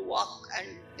 to walk and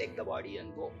take the body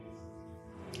and go.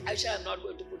 I said, I'm not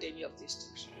going to put any of these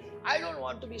things. I don't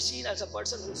want to be seen as a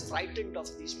person who's frightened of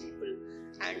these people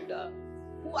and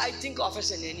who I think of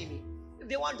as an enemy. If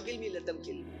they want to kill me, let them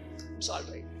kill me. It's all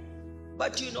right.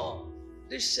 But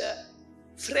this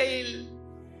frail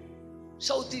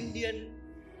South Indian,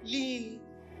 lean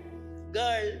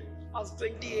girl of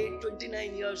 28,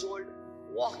 29 years old,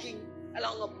 walking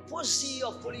along a posse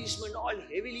of policemen, all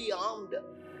heavily armed,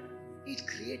 it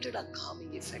created a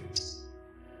calming effect.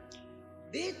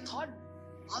 They thought,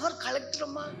 our collector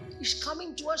Amma is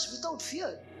coming to us without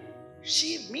fear.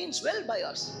 She means well by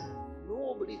us.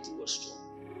 Nobody threw a stone.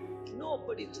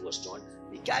 Nobody threw a stone.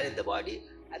 We carried the body.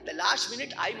 At the last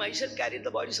minute, I myself carried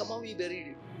the body. Somehow we buried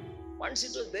it. Once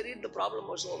it was buried, the problem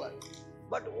was over.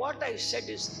 But what I said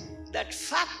is that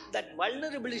fact, that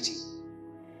vulnerability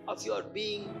of your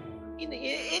being in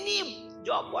any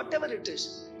job, whatever it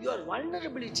is, your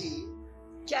vulnerability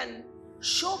can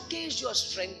showcase your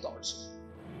strength also.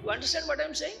 You understand what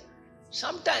I'm saying?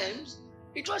 Sometimes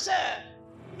it was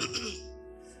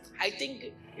I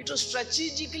think it was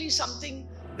strategically something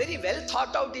very well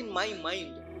thought out in my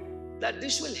mind that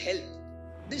this will help.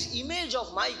 This image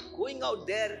of my going out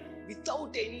there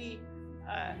without any,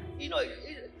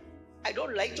 I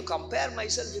don't like to compare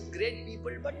myself with great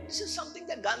people, but this is something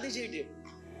that Gandhiji did.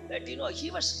 That,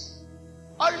 he was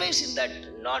always in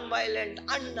that non-violent,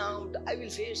 unarmed, I will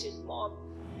face it mob.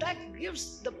 That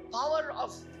gives the power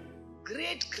of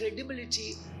great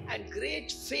credibility and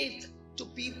great faith to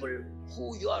people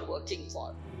who you are working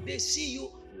for. They see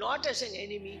you not as an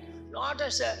enemy, not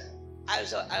as an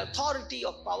authority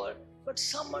of power, but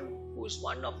someone who is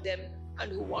one of them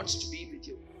and who wants to be with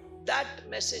you. That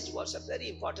message was a very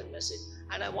important message,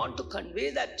 and I want to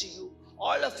convey that to you,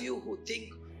 all of you who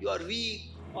think you are weak,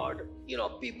 or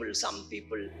some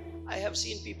people, I have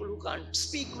seen people who can't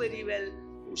speak very well,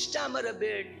 who stammer a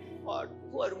bit, or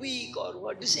who are weak, or who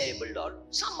are disabled, or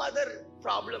some other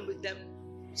problem with them.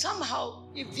 Somehow,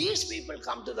 if these people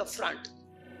come to the front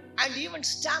and even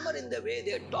stammer in the way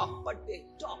they talk, but they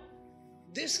talk,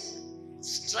 this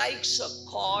strikes a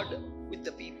chord with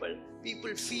the people.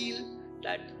 People feel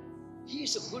that he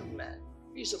is a good man,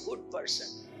 he is a good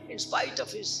person. In spite of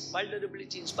his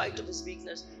vulnerability, in spite of his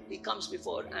weakness, he comes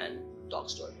before and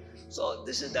talks to her. So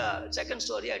this is the second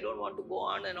story. I don't want to go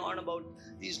on and on about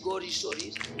these gory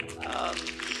stories.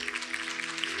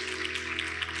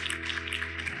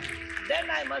 Then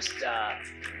I must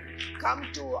come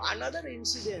to another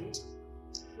incident,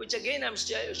 which again I'm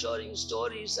sharing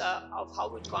stories of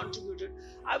how it contributed.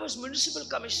 I was Municipal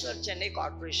Commissioner, Chennai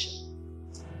Corporation.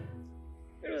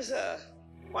 It was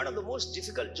one of the most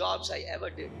difficult jobs I ever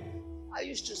did. I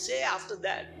used to say after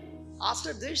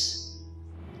this,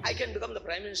 I can become the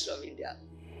Prime Minister of India,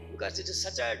 because it is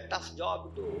such a tough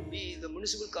job to be the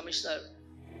Municipal Commissioner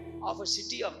of a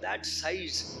city of that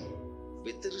size,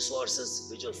 with resources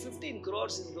which were 15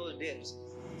 crores in those days,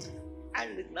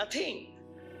 and with nothing.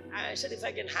 And I said, if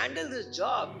I can handle this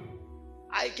job,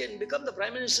 I can become the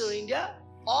Prime Minister of India,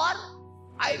 or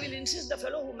I will insist the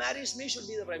fellow who marries me should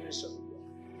be the Prime Minister of India.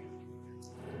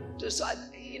 So,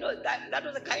 that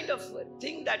was the kind of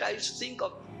thing that I used to think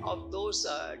of those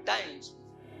times.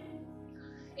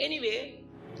 Anyway,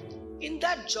 in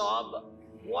that job,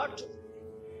 what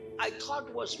I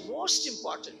thought was most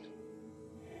important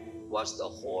was the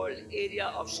whole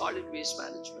area of solid waste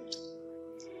management,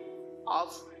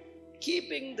 of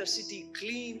keeping the city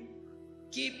clean,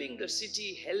 keeping the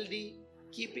city healthy,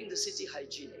 keeping the city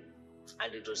hygienic.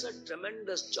 And it was a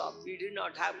tremendous job. We did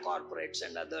not have corporates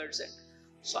and others and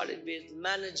solid waste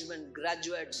management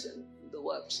graduates and the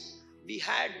works. We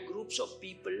had groups of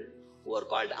people who were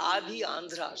called Adi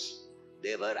Andhras.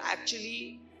 They were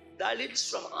actually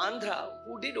Dalits from Andhra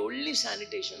who did only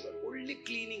sanitation work, only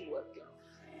cleaning work.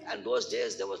 And those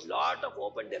days there was a lot of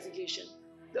open defecation.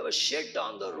 There was shit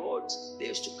on the roads. They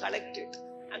used to collect it,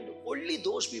 and only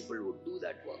those people would do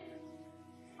that work.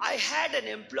 I had an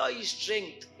employee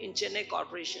strength in Chennai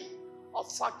Corporation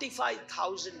of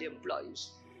 45,000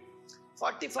 employees.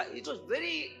 It was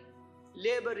very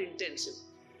labor intensive.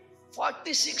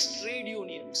 46 trade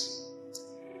unions,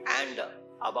 and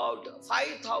about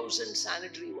 5,000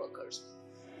 sanitary workers.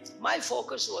 My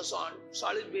focus was on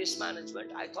solid waste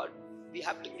management. I thought we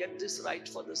have to get this right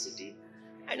for the city.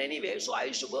 And anyway, so I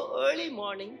used to go early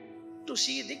morning to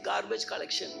see the garbage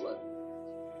collection work.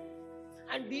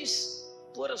 And these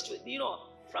poorest,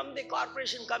 from the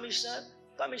corporation commissioner,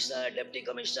 deputy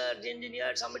commissioner, the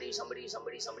engineer, somebody,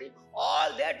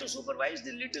 all there to supervise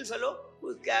the little fellow who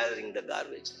is gathering the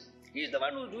garbage. He is the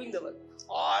one who is doing the work.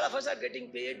 All of us are getting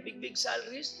paid big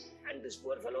salaries, and this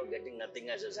poor fellow getting nothing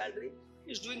as a salary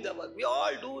is doing the work. We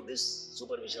all do this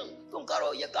supervision. Tum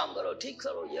karo, ye kaam karo, theek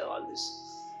karo, ye all this.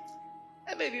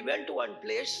 And we went to one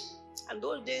place, and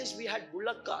those days we had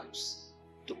bullock carts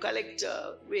to collect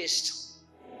waste.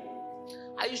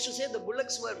 I used to say the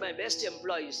bullocks were my best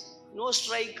employees. No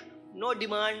strike, no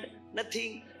demand,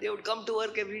 nothing. They would come to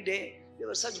work every day. They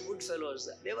were such good fellows.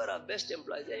 They were our best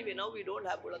employees. Anyway, now we don't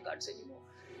have bullock carts anymore.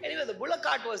 Anyway, the bullock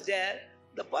cart was there.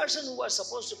 The person who was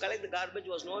supposed to collect the garbage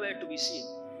was nowhere to be seen.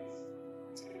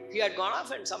 He had gone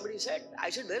off, and somebody said, I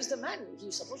said, where's the man?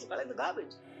 He's supposed to collect the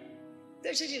garbage.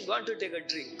 They said he's gone to take a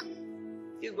drink.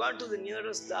 He's gone to the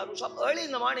nearest daru shop early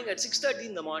in the morning at 6:30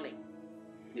 in the morning.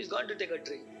 He's gone to take a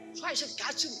drink. So I said,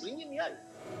 catch him, bring him here.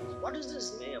 What is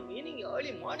this meaning?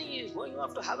 Early morning he is going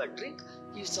off to have a drink.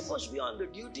 He's supposed to be on the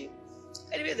duty.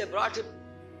 Anyway, they brought him,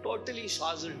 totally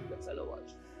sozzled, the fellow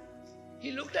was.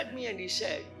 He looked at me and he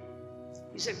said,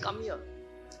 come here.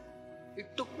 He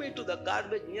took me to the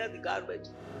garbage, near the garbage.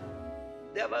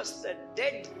 There was the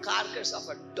dead carcass of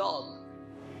a dog.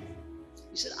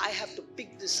 He said, I have to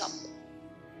pick this up.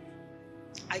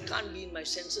 I can't be in my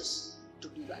senses to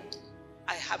do that.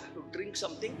 I have to drink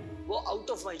something, go out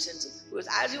of my senses. Because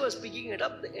as he was picking it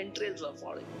up, the entrails were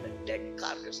falling, the dead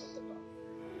carcass of the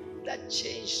dog. That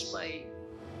changed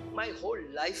my whole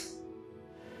life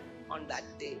on that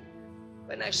day.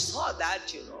 When I saw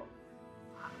that,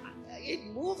 it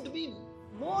moved me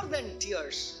more than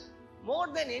tears, more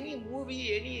than any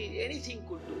movie, anything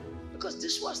could do. Because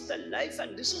this was the life,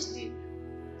 and this is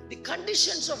the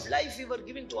conditions of life we were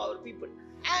giving to our people.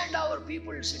 And our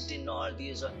people sit in all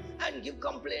these and give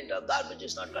complaint, garbage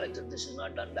is not collected, this is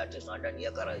not done, that is not done.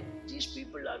 These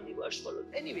people are the worst fellows.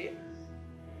 Anyway,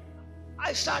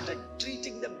 I started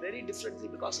treating them very differently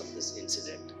because of this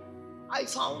incident. I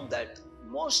found that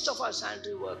most of our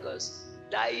sanitary workers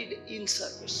died in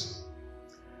service.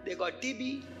 They got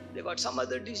TB, they got some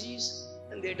other disease,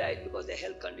 and they died because their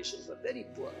health conditions were very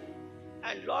poor.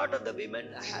 And a lot of the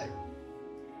women had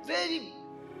very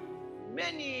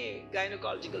many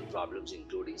gynecological problems,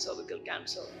 including cervical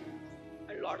cancer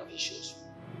and a lot of issues.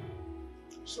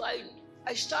 So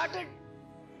I started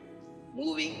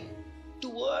moving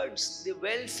towards the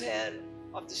welfare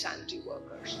of the sanitary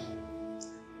workers.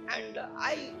 And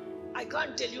I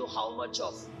can't tell you how much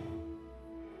of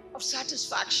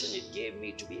satisfaction it gave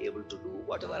me to be able to do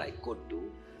whatever I could do.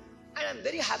 And I'm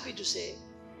very happy to say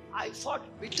I fought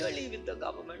bitterly with the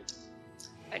government.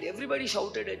 And everybody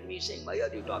shouted at me saying, why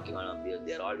are you talking on beer?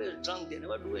 They're always drunk, they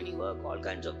never do any work, all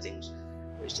kinds of things.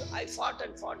 So I fought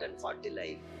till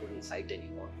I couldn't fight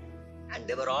anymore. And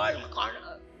they were all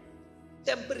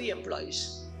temporary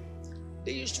employees.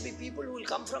 They used to be people who will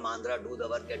come from Andhra, do the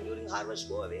work, and during harvest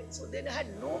go away. So they had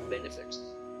no benefits,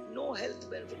 no health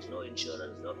benefits, no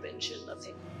insurance, no pension,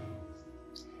 nothing.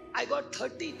 I got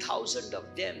 30,000 of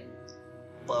them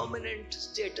permanent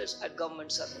status as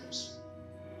government servants.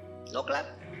 No clap.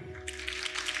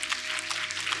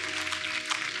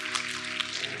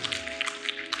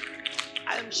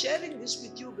 I am sharing this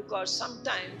with you because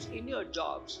sometimes in your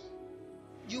jobs,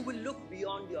 you will look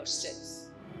beyond yourself.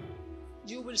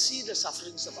 You will see the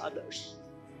sufferings of others.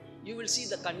 You will see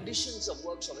the conditions of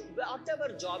works of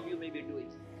whatever job you may be doing.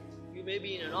 You may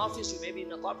be in an office, you may be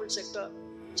in a corporate sector.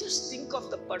 Just think of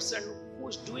the person who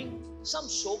is doing some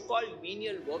so-called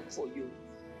menial work for you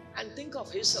and think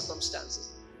of his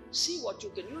circumstances. See what you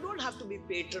can. You don't have to be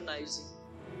patronizing.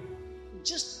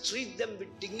 Just treat them with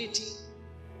dignity,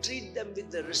 treat them with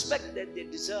the respect that they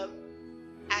deserve,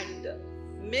 and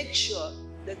make sure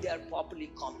that they are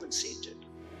properly compensated.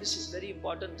 This is very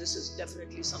important. This is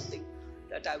definitely something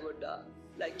that I would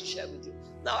like to share with you.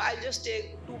 Now, I'll just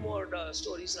take two more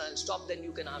stories and I'll stop, then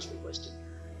you can ask me a question.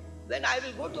 Then I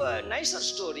will go to a nicer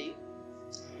story.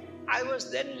 I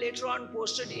was then later on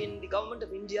posted in the government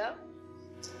of India,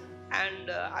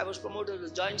 and I was promoted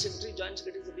as Joint Secretary. Joint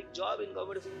Secretary is a big job in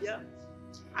government of India.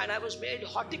 And I was made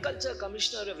Horticulture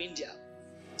Commissioner of India.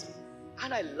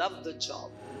 And I loved the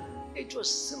job. It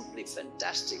was simply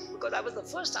fantastic because I was the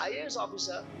first IAS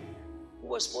officer who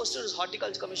was posted as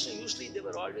Horticulture Commissioner. Usually they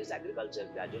were always agriculture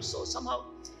graduates. So somehow,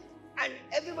 and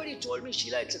everybody told me,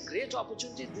 Sheela, it's a great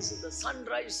opportunity. This is the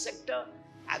sunrise sector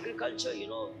agriculture,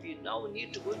 we now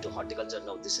need to go into horticulture.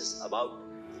 Now this is about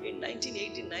in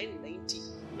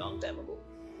 1989-90, long time ago.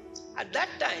 At that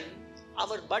time,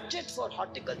 our budget for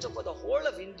horticulture for the whole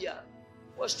of India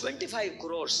was 25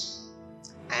 crores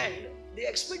and the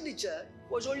expenditure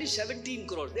was only 17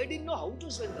 crores. They didn't know how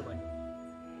to spend the money.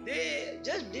 They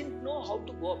just didn't know how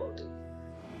to go about it.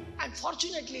 And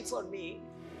fortunately for me,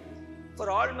 for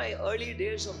all my early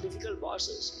days of difficult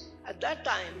bosses, at that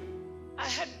time, I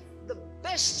had the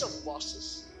best of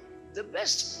bosses, the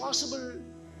best possible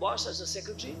boss as a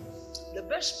secretary, the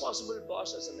best possible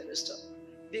boss as a minister.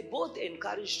 They both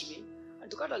encouraged me, and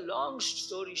to cut a long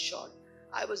story short,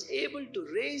 I was able to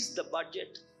raise the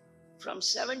budget from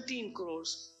 17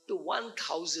 crores to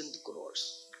 1,000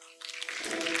 crores.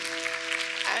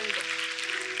 And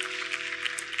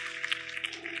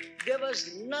there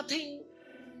was nothing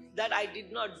that I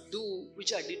did not do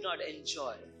which I did not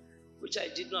enjoy, which I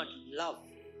did not love.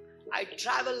 I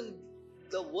traveled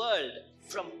the world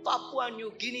from Papua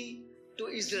New Guinea to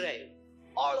Israel,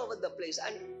 all over the place.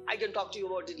 And I can talk to you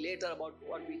about it later, about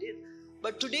what we did.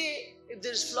 But today, if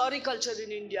there's floriculture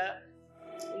in India,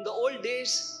 in the old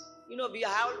days, we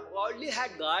have only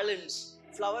had garlands,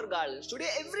 flower garlands. Today,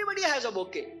 everybody has a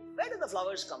bouquet. Where do the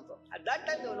flowers come from? At that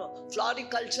time, there was no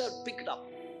floriculture picked up.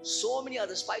 So many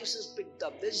other spices picked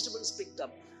up, vegetables picked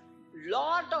up.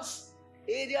 Lot of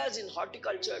areas in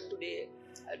horticulture today.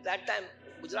 At that time,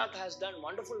 Gujarat has done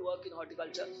wonderful work in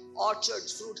horticulture,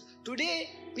 orchards, fruits. Today,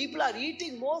 people are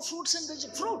eating more fruits and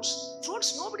vegetables.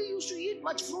 Fruits, nobody used to eat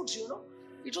much fruits,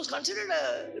 It was considered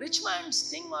a rich man's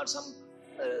thing or some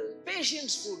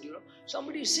patient's food,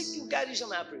 Somebody is sick, you carry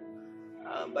some apple.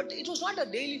 But it was not a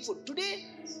daily food. Today,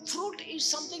 fruit is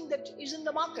something that is in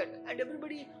the market and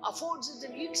everybody affords it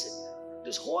and eats it.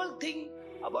 This whole thing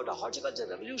about a horticulture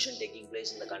revolution taking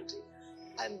place in the country,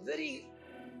 I'm very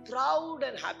proud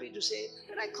and happy to say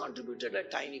that I contributed a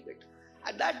tiny bit.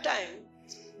 At that time,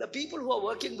 the people who are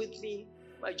working with me,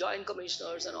 my joint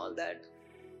commissioners and all that,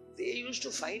 they used to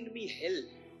find me hell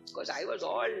because I was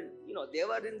all, they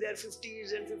were in their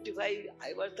 50s and 55.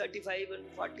 I was 35 and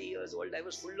 40 years old. I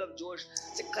was full of josh.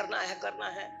 Say, karna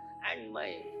hai. And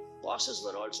my bosses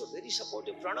were also very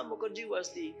supportive. Pranab Mukherjee was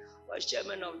the vice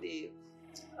chairman of the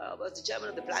chairman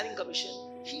of the planning commission.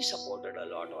 He supported a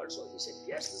lot also. He said,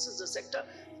 yes, this is the sector.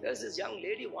 There's this young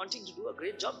lady wanting to do a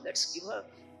great job. Let's give her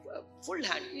full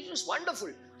hand. It was wonderful.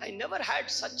 I never had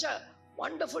such a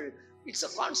wonderful, it's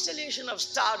a constellation of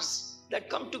stars that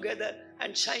come together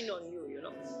and shine on you,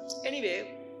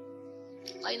 Anyway,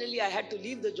 finally I had to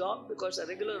leave the job because a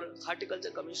regular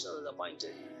horticulture commissioner was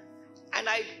appointed. And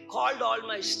I called all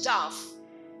my staff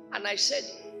and I said,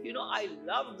 I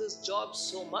love this job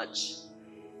so much.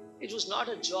 It was not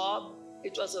a job,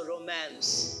 it was a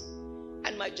romance.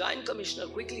 And my joint commissioner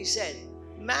quickly said,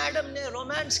 Madam ne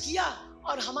romance kiya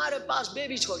aur hamare paas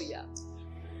baby chhodiya.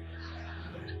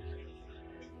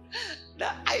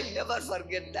 I'll never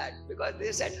forget that because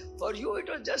they said, for you it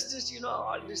was just this,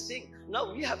 all this thing.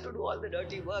 Now we have to do all the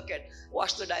dirty work and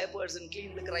wash the diapers and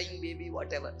clean the crying baby,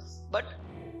 whatever. But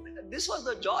this was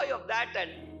the joy of that, and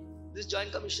this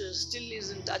joint commissioner still is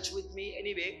in touch with me.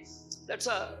 Anyway, that's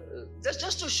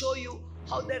just to show you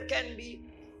how there can be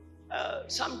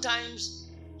sometimes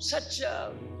such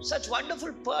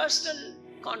wonderful personal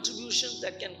contributions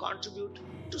that can contribute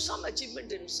to some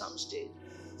achievement in some stage.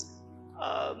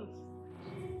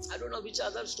 I don't know which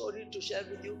other story to share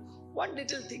with you. One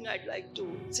little thing I'd like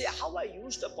to say, how I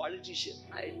used a politician.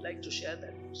 I'd like to share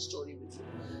that story with you.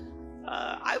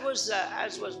 I was,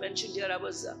 as was mentioned here, I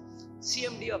was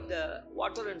CMD of the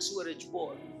Water and Sewerage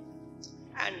Board.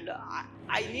 And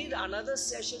I need another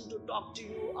session to talk to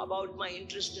you about my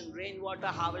interest in rainwater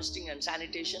harvesting and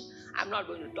sanitation. I'm not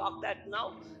going to talk that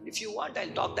now. If you want, I'll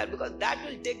talk that because that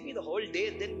will take me the whole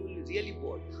day, then you will be really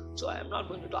bored. So I'm not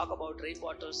going to talk about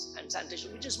rainwaters and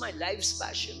sanitation, which is my life's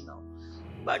passion now.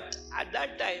 But at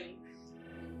that time,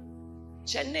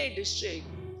 Chennai district,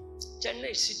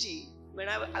 Chennai city, when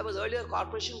I was earlier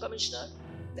corporation commissioner,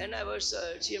 then I was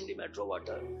CMD Metro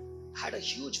Water, had a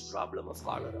huge problem of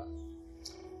cholera.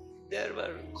 There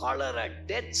were cholera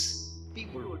deaths.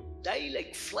 People would die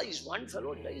like flies. One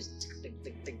fellow dies,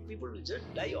 tick. People will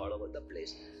just die all over the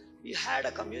place. We had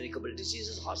a communicable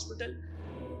diseases hospital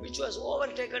which was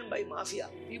overtaken by mafia.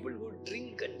 People would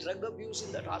drink and drug abuse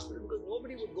in that hospital because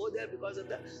nobody would go there because of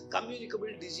the communicable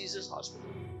diseases hospital.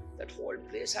 That whole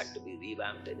place had to be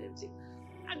revamped and everything.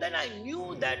 And then I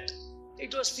knew that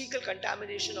it was fecal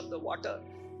contamination of the water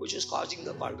which was causing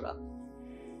the cholera.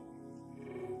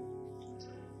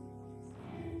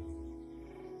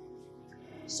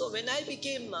 So when I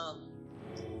became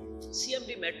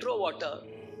CMD Metro Water,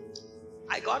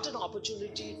 I got an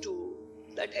opportunity to,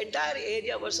 that entire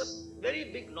area was a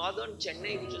very big northern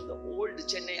Chennai, which is the old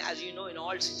Chennai. As you know, in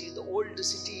all cities, the old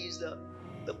city is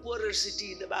the poorer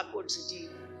city, the backward city.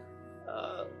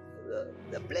 Uh,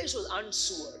 the place was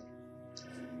unsewered.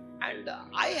 And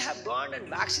I have gone and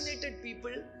vaccinated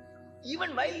people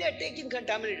even while they are taking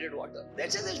contaminated water. They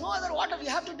say there's no other water, we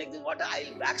have to take this water.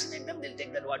 I'll vaccinate them, they'll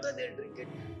take that water, they'll drink it.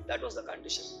 That was the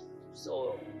condition.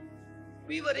 So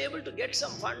we were able to get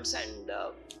some funds, and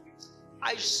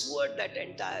I sewered that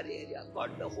entire area,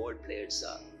 got the whole place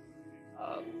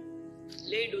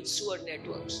laid with sewer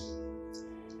networks.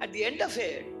 At the end of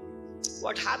it,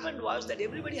 what happened was that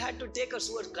everybody had to take a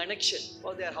sewer connection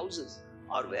for their houses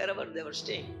or wherever they were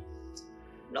staying.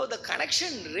 Now the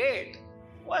connection rate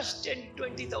was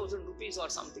 10-20,000 rupees or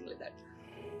something like that.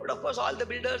 But of course, all the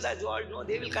builders, as you all know,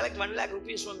 they will collect 1 lakh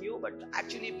rupees from you, but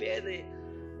actually pay the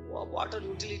water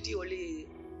utility only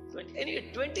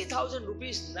 20,000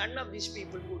 rupees. None of these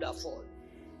people could afford,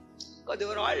 because they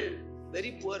were all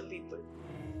very poor people.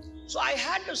 So I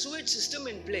had the sewage system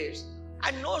in place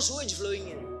and no sewage flowing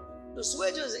in. The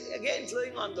sewage was again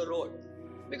flowing on the road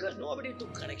because nobody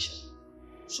took connection.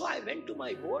 So I went to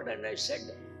my board and I said,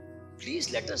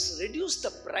 please let us reduce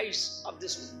the price of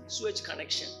this sewage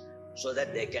connection so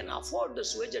that they can afford the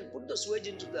sewage and put the sewage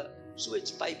into the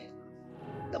sewage pipe.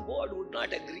 The board would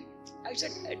not agree. I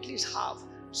said at least half,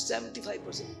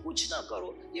 75%. Kuch na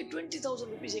karo, ye 20,000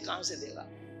 rupees he kahan se dega?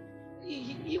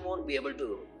 He won't be able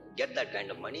to get that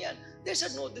kind of money. And they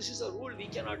said, no, this is a rule, we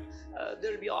cannot,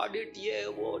 there will be audit,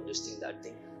 this thing, that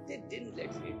thing. They didn't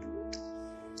let me do it.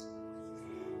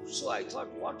 So I thought,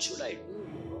 what should I do?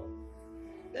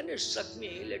 Then it struck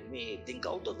me, let me think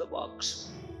out of the box.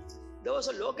 There was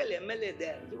a local MLA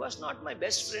there. He was not my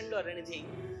best friend or anything,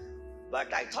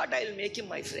 but I thought I'll make him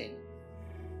my friend.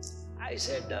 I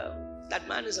said, that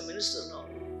man is a minister now.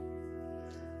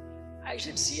 I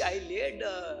said, see, I laid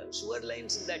sewer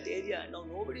lines in that area. Now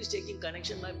nobody is taking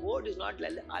connection. My board is not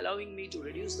allowing me to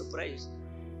reduce the price.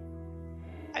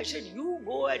 I said, you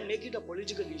go and make it a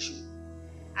political issue.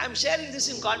 I'm sharing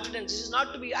this in confidence. This is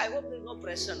not to be, I hope there's no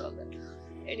press and all that.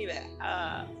 Anyway,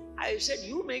 I said,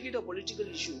 you make it a political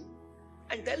issue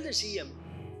and tell the CM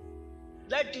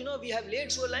that, we have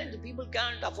laid sewer lines, the people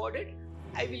can't afford it.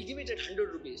 I will give it at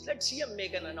 100 rupees. Let CM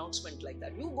make an announcement like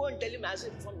that. You go and tell him as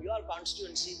if from your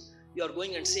constituency, you are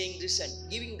going and saying this and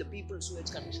giving the people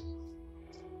sewage connection.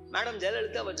 Madam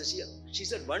Jayalalitha was the CM. She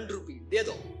said 1 rupee, de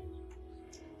do.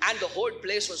 And the whole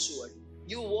place was sewered.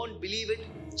 You won't believe it.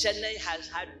 Chennai has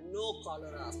had no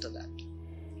cholera after that.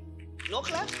 No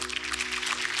clap?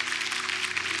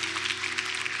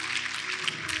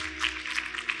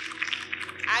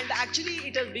 And actually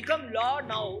it has become law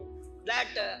now that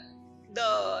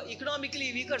the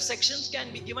economically weaker sections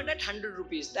can be given at 100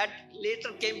 rupees. That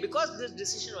later came because this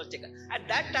decision was taken. At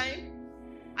that time,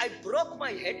 I broke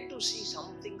my head to see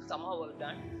something somehow was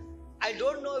done. I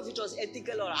don't know if it was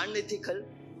ethical or unethical,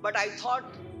 but I thought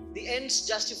the ends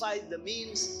justify the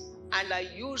means, and I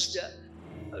used,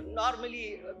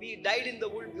 normally we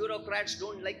dyed-in-the-wool bureaucrats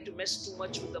don't like to mess too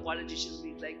much with the politicians.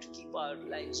 We like to keep our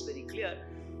lines very clear.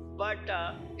 But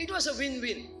it was a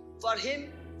win-win for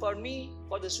him, for me,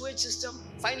 for the sewage system.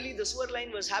 Finally, the sewer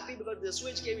line was happy because the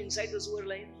sewage came inside the sewer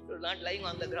line. It was not lying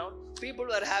on the ground. People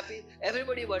were happy.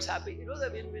 Everybody was happy. It was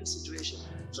a win-win situation.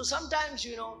 So sometimes,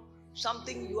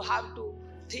 something you have to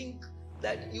think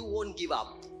that you won't give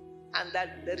up and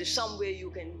that there is some way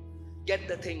you can get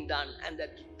the thing done, and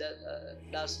that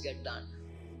does get done.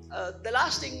 The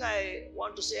last thing I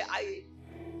want to say, I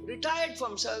retired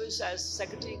from service as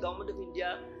Secretary, Government of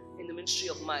India in the Ministry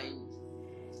of Mines.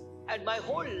 And my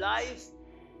whole life,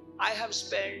 I have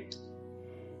spent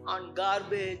on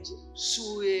garbage,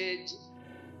 sewage,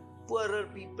 poorer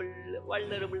people,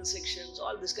 vulnerable sections,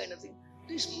 all this kind of thing.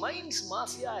 This mines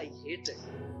mafia, I hated.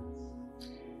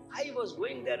 I was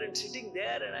going there and sitting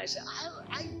there and I said,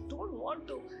 I don't want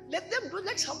to. Let them do,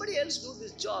 let somebody else do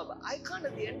this job. I can't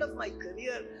at the end of my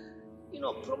career,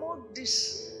 promote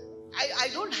this. I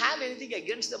don't have anything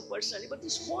against them personally, but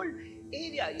this whole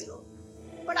area,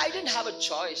 But I didn't have a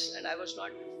choice, and I was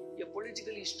not a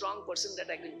politically strong person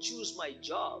that I can choose my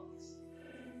job.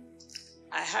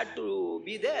 I had to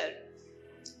be there,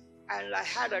 and I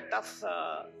had a tough,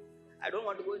 I don't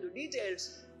want to go into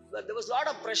details, but there was a lot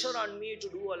of pressure on me to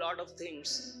do a lot of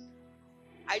things.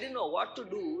 I didn't know what to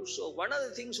do, so one of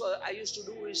the things I used to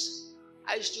do is,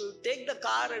 I used to take the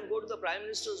car and go to the Prime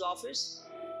Minister's office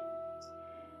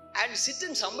and sit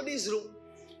in somebody's room.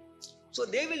 So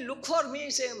they will look for me,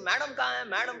 say, Madam kahan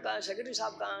hai, Secretary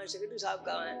Sahab kahan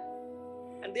hai,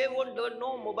 and they don't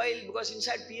know mobile, because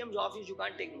inside PM's office you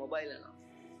can't take mobile enough.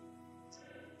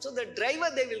 So the driver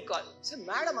they will call. Say,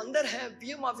 Madam, andar hai,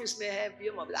 PM office mein hai,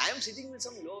 PM office. I am sitting with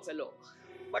some low fellow.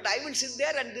 But I will sit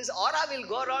there and this aura will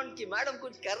go around ki Madam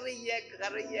kuch kar rahi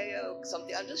hai,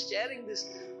 something. I'm just sharing this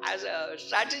as a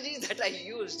strategy that I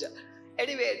used.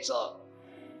 Anyway, so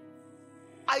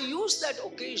I used that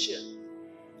occasion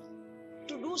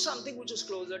to do something which is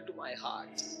closer to my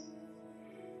heart.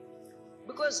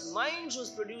 Because mines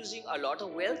was producing a lot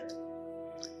of wealth.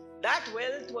 That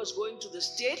wealth was going to the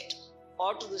state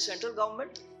or to the central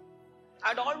government,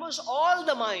 and almost all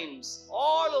the mines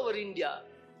all over India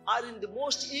are in the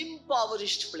most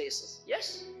impoverished places.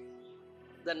 Yes?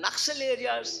 The Naxal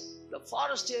areas, the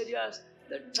forest areas,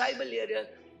 the tribal areas,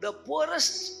 the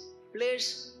poorest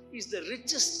place is the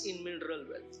richest in mineral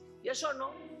wealth. Yes or no?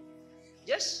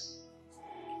 Yes?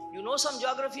 You know some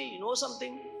geography, you know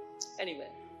something. Anyway,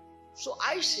 so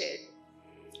I said,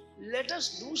 let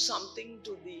us do something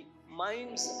to the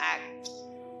Mines Act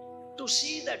to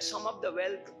see that some of the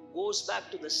wealth goes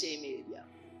back to the same area,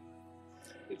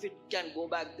 if it can go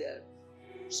back there.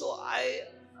 So I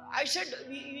said,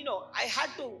 I had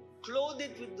to clothe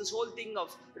it with this whole thing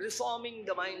of reforming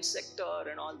the mines sector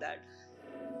and all that.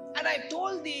 And I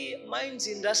told the mines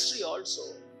industry also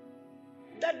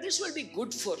that this will be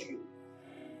good for you.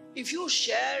 If you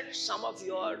share some of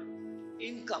your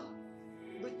income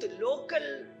with the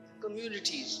local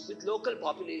communities, with local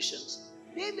populations,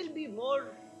 they will be more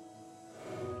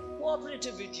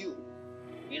cooperative with you.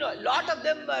 A lot of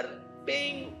them were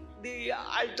paying the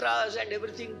ultras and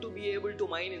everything to be able to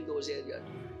mine in those areas.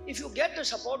 If you get the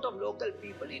support of local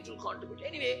people, it will contribute.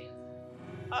 Anyway,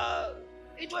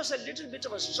 it was a little bit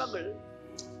of a struggle,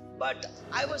 but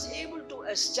I was able to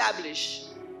establish,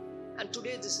 and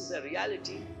today this is a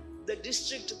reality, the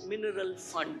District Mineral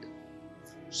Fund.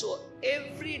 So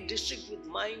every district with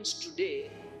mines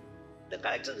today, the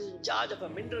collector is in charge of a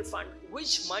mineral fund,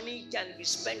 which money can be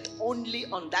spent only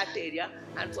on that area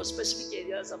and for specific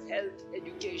areas of health,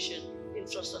 education,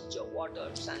 infrastructure, water,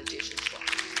 sanitation, so on.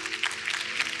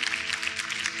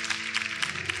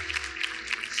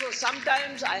 So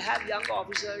sometimes I have young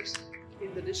officers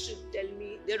in the district tell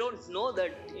me, they don't know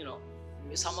that,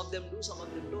 some of them do, some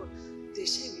of them don't. They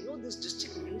say, this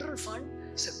district mineral fund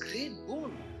is a great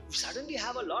boon. We suddenly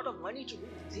have a lot of money to do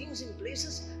things in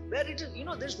places where it is,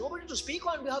 there's nobody to speak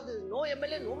on behalf. There's no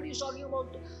MLA, nobody is talking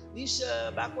about these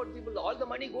backward people. All the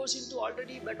money goes into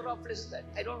already better off places. That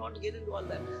I don't want to get into all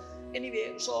that.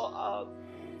 Anyway, so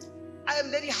I am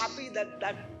very happy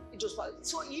that it was possible.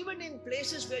 So even in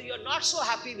places where you're not so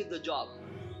happy with the job,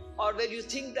 or where you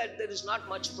think that there is not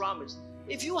much promise,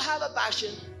 if you have a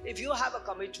passion, if you have a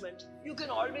commitment, you can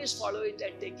always follow it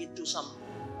and take it to some.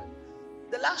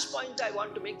 The last point I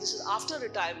want to make, this is after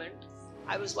retirement.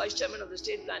 I was Vice Chairman of the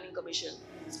State Planning Commission,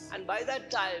 and by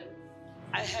that time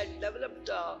I had developed,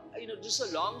 this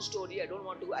is a long story, I don't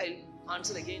want to, I'll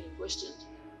answer again in questions.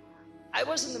 I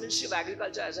was in the Ministry of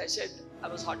Agriculture, as I said, I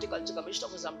was Horticulture Commissioner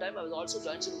for some time, I was also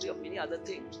Joint Secretary of many other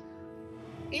things.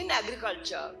 In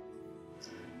agriculture,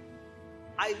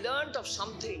 I learnt of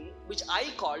something which I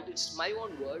called, it's my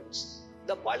own words,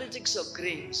 the politics of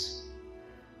grains.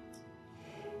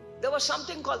 There was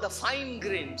something called the fine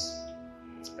grains,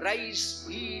 rice,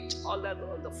 wheat, all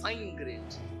the fine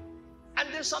grains. And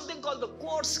there's something called the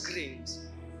coarse grains,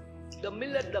 the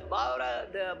millet, the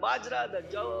bajra, the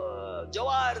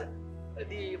jawar,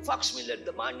 the fox millet,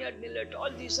 the barnyard millet,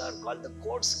 all these are called the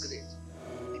coarse grains.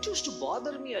 It used to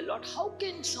bother me a lot. How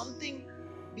can something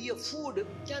be a food,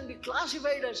 can be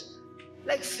classified as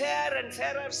like fair and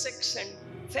fairer sex and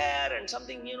fair and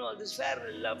something, this fair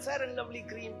and lovely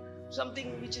cream,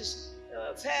 something which is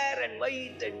fair and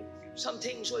white and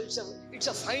something, so it's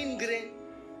a fine grain,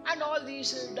 and all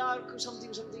these dark something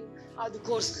are the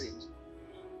coarse grains.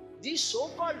 These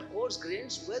so-called coarse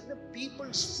grains were the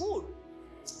people's food,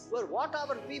 were what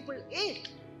our people ate.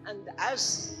 And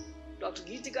as Dr.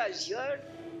 Geetika is here,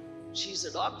 she's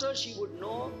a doctor, she would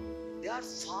know they are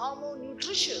far more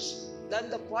nutritious than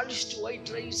the polished white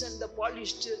rice and the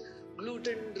polished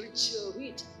gluten-rich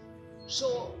wheat.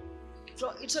 So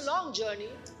it's a long journey.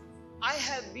 I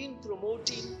have been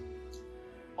promoting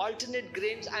alternate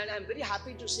grains, and I'm very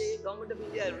happy to say Government of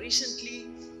India recently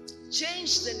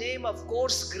changed the name of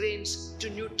coarse grains to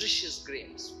nutritious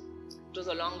grains. It was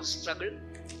a long struggle.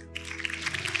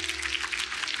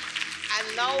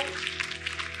 And now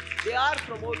they are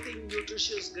promoting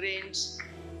nutritious grains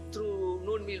through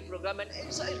noon meal program, and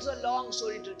it's a long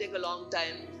story, it will take a long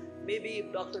time. Maybe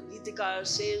if Dr. Geetika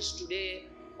says today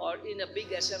or in a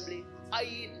big assembly, I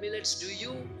eat millets, do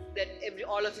you? Then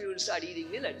all of you will start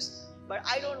eating millets. But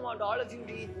I don't want all of you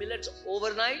to eat millets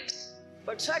overnight,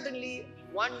 but certainly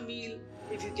one meal,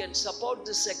 if you can support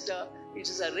this sector, It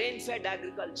is a rain-fed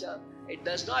agriculture. It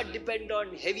does not depend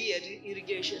on heavy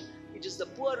irrigation. It is the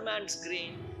poor man's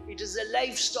grain. It is the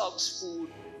livestock's food.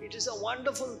 It is a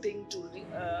wonderful thing to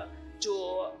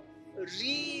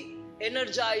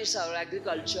re-energize our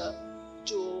agriculture,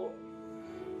 to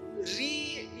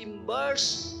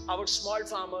reimburse our small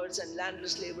farmers and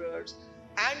landless laborers,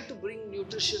 and to bring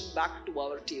nutrition back to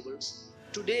our tables.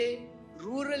 Today,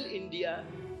 rural India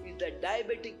is the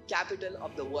diabetic capital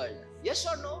of the world. Yes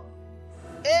or no?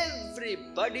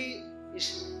 Everybody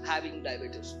is having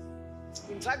diabetes.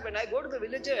 In fact, when I go to the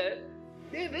villages,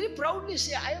 they very proudly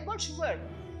say, I have got sugar.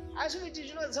 As if it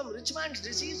is, some rich man's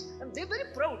disease, and they're very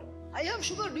proud. I have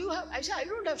sugar, do you have? I say, I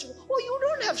don't have sugar. Oh, you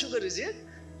don't have sugar, is it?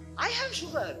 I have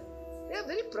sugar. They are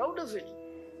very proud of it.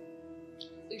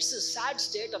 It's a sad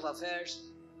state of affairs,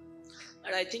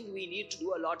 and I think we need to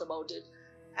do a lot about it.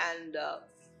 And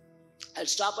I'll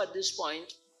stop at this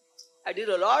point. I did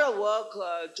a lot of work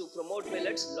to promote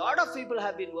millets. A lot of people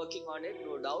have been working on it,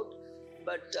 no doubt.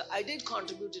 But I did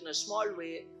contribute in a small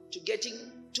way to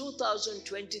getting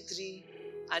 2023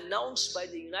 announced by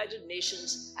the United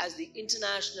Nations as the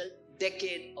International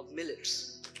Decade of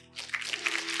Millets.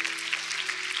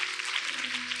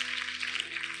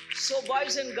 So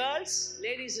boys and girls,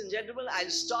 ladies and gentlemen, I'll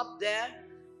stop there.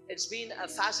 It's been a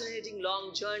fascinating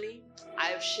long journey. I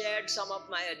have shared some of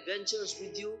my adventures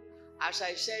with you. As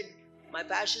I said, my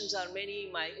passions are many,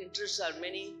 my interests are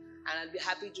many, and I'll be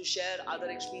happy to share other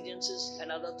experiences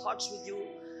and other thoughts with you.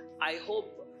 I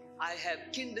hope I have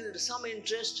kindled some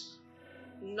interest,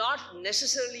 not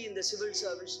necessarily in the civil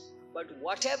service, but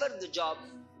whatever the job,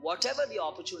 whatever the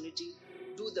opportunity,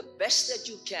 do the best that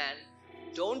you can,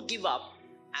 don't give up,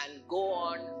 and go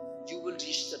on, you will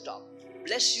reach the top.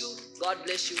 Bless you, God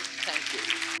bless you, thank you.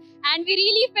 And we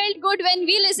really felt good when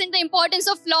we listened to the importance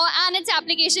of law and its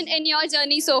application in your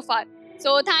journey so far.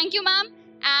 So thank you, ma'am.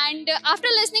 And after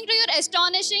listening to your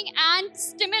astonishing and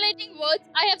stimulating words,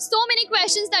 I have so many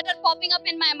questions that are popping up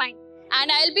in my mind.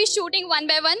 And I'll be shooting one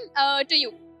by one to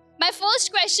you. My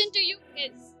first question to you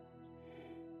is,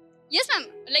 yes, ma'am,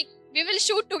 like we will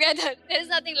shoot together. There is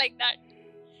nothing like that.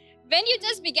 When you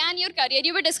just began your career,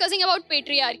 you were discussing about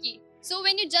patriarchy. So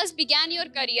when you just began your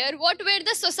career, what were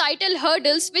the societal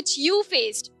hurdles which you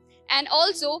faced? And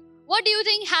also, what do you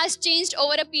think has changed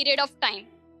over a period of time?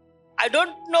 I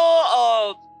don't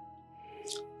know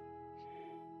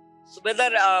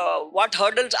whether what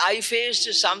hurdles I faced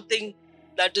is something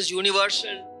that is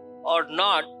universal or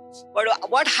not. But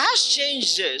what has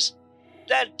changed is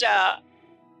that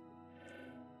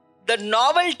the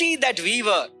novelty that we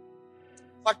were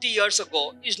 40 years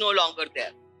ago is no longer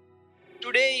there.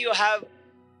 Today you have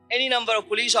any number of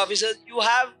police officers, you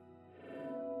have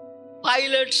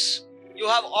pilots, you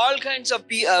have all kinds of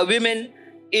women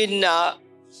in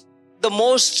the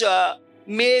most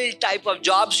male type of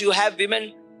jobs. You have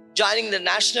women joining the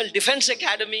National Defense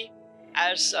Academy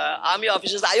as army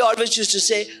officers. I always used to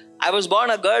say, I was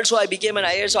born a girl, so I became an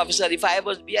IAS officer. If I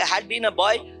had been a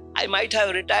boy, I might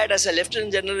have retired as a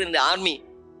Lieutenant General in the army.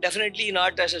 Definitely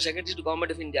not as a Secretary to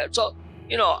Government of India. So,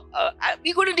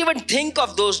 we couldn't even think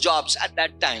of those jobs at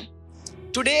that time.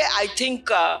 Today, I think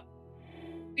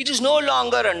it is no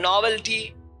longer a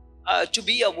novelty to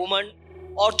be a woman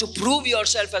or to prove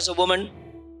yourself as a woman.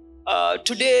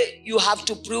 Today, you have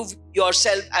to prove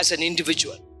yourself as an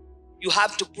individual. You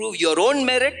have to prove your own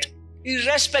merit,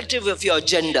 irrespective of your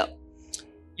gender.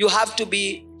 You have to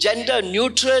be gender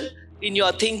neutral in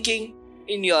your thinking,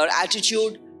 in your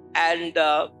attitude, and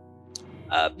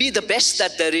be the best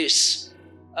that there is.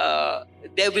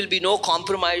 There will be no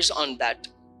compromise on that.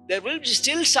 There will be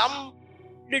still some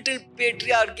little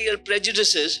patriarchal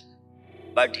prejudices,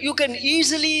 but you can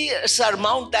easily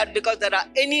surmount that because there are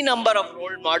any number of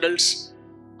role models.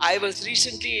 I was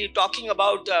recently talking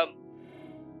about the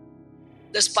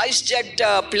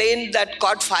SpiceJet plane that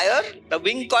caught fire. The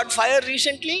wing caught fire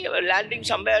recently, landing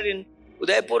somewhere in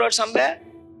Udaipur or somewhere.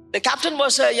 The captain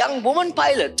was a young woman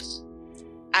pilot.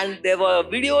 And there were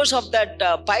videos of that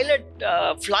pilot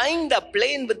flying the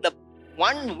plane with the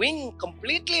one wing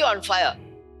completely on fire.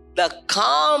 The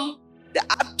calm, the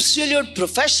absolute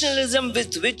professionalism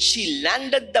with which she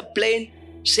landed the plane,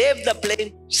 saved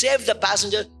the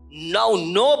passenger. Now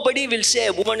nobody will say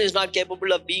a woman is not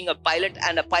capable of being a pilot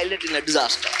and a pilot in a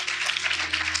disaster.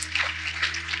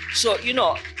 So,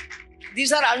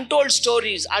 these are untold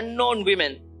stories, unknown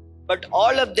women, but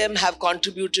all of them have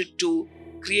contributed to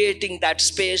creating that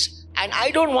space. And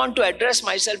I don't want to address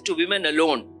myself to women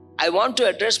alone. I want to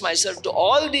address myself to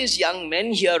all these young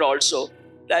men here also,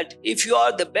 that if you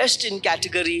are the best in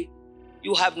category,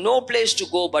 you have no place to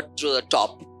go but to the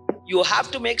top. You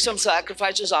have to make some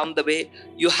sacrifices on the way.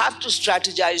 You have to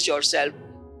strategize yourself.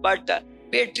 But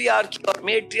patriarchy or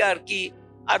matriarchy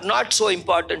are not so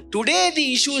important. Today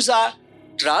the issues are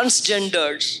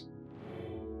transgenders.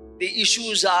 The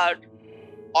issues are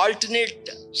alternate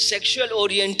sexual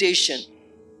orientation.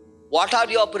 What are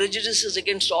your prejudices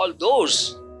against all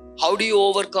those? How do you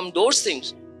overcome those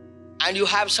things? And you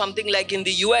have something like in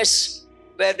the US,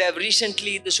 where they have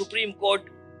recently, the Supreme Court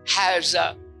has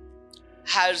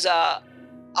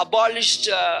abolished,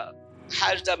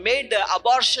 made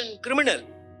abortion criminal.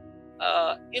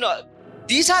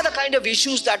 These are the kind of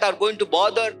issues that are going to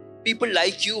bother people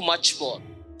like you much more,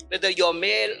 whether you're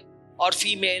male or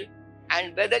female,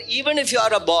 and whether even if you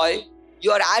are a boy,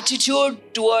 your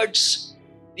attitude towards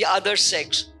the other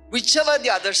sex, whichever the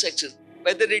other sex is,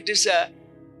 whether it is a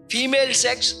female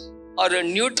sex or a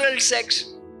neutral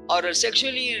sex or a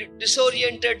sexually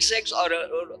disoriented sex or a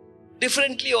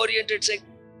differently oriented sex,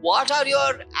 what are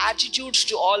your attitudes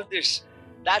to all this?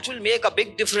 That will make a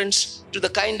big difference to the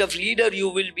kind of leader you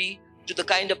will be, to the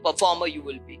kind of performer you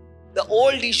will be. The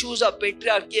old issues of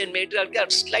patriarchy and matriarchy are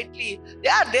slightly, they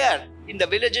are there in the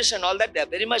villages and all that, they are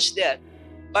very much there.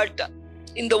 But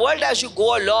in the world, as you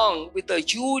go along with a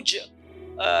huge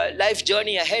life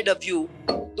journey ahead of you,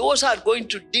 those are going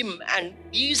to dim, and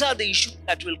these are the issues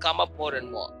that will come up more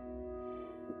and more.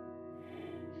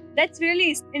 That's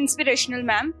really inspirational,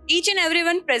 ma'am. Each and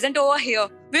everyone present over here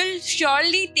will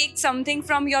surely take something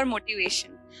from your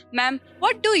motivation. Ma'am,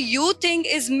 what do you think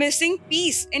is missing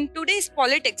piece in today's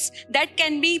politics that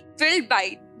can be filled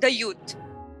by the youth?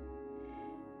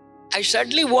 I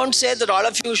certainly won't say that all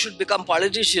of you should become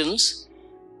politicians.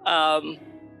 But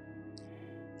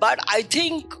I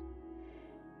think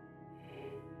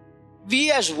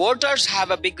we as voters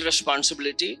have a big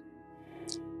responsibility.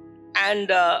 And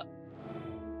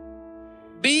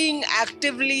being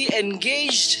actively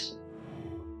engaged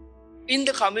in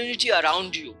the community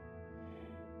around you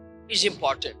is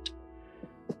important.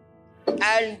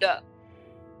 And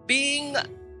being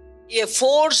a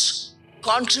force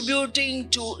contributing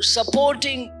to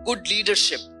supporting good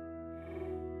leadership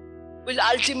will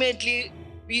ultimately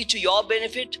be to your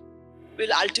benefit,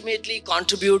 will ultimately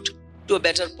contribute to a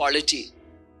better polity.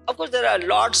 Of course, there are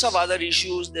lots of other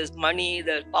issues. There's money,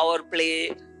 there's power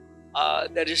play,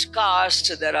 there is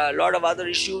caste, there are a lot of other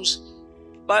issues.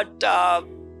 But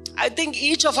I think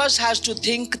each of us has to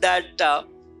think that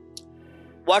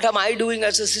what am I doing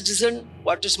as a citizen?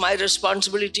 What is my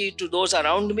responsibility to those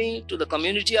around me, to the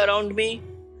community around me?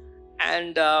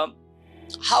 And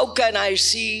how can I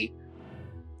see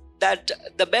that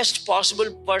the best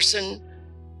possible person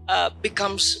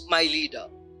becomes my leader?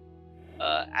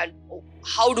 And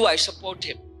how do I support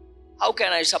him? How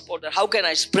can I support that? How can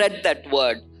I spread that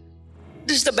word?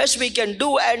 This is the best we can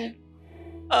do. And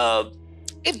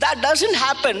if that doesn't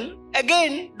happen,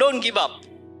 again, don't give up.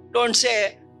 Don't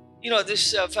say,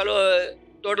 this fellow,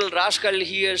 total rascal,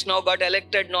 he has now got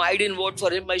elected. No, I didn't vote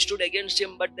for him. I stood against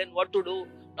him. But then what to do?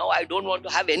 Now I don't want to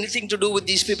have anything to do with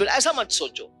these people. Aisa mat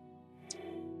socho.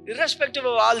 Irrespective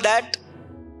of all that,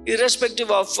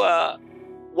 irrespective of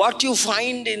what you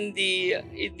find in the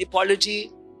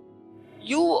polity,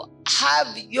 you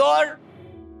have your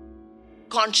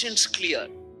conscience clear.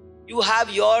 You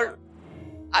have your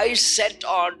eyes set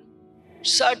on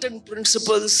certain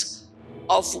principles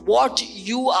of what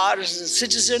you are as a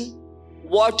citizen,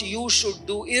 what you should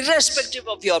do, irrespective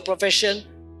of your profession,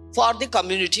 for the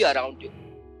community around you.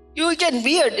 It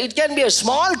can be a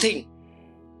small thing.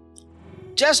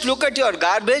 Just look at your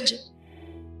garbage.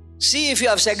 See if you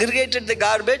have segregated the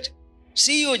garbage.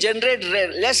 See you generate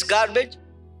less garbage.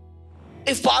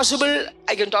 If possible,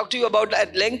 I can talk to you about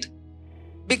at length.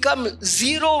 Become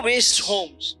zero waste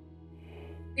homes.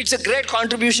 It's a great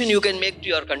contribution you can make to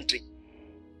your country.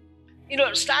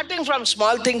 Starting from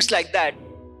small things like that,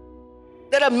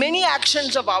 there are many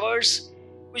actions of ours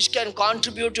which can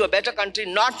contribute to a better country,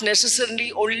 not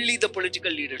necessarily only the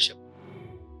political leadership.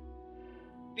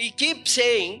 We keep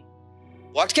saying,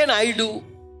 what can I do?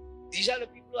 These are the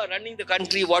people who are running the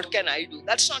country. What can I do?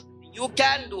 That's not, you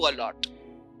can do a lot.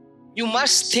 You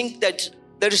must think that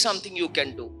there is something you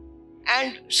can do.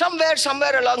 And somewhere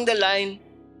along the line,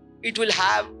 it will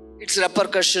have its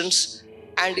repercussions,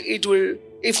 and it will,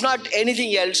 if not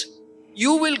anything else,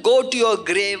 you will go to your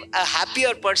grave a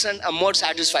happier person, a more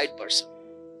satisfied person.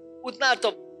 Utna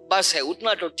to bas hai,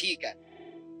 utna to theek hai.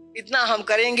 Itna hum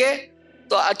karenge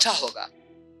to acha hoga.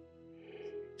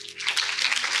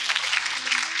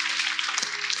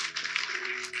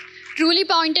 Truly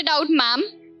pointed out, ma'am.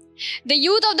 The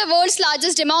youth of the world's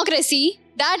largest democracy,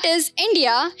 that is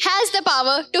India, has the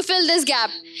power to fill this gap.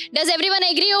 Does everyone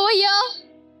agree over here?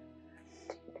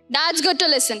 That's good to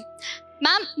listen.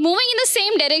 Ma'am, moving in the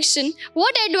same direction,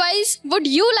 what advice would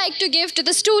you like to give to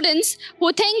the students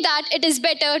who think that it is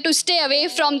better to stay away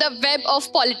from the web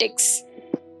of politics?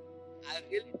 I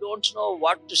really don't know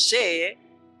what to say.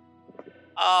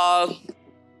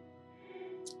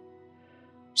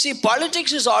 See,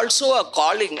 politics is also a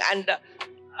calling, and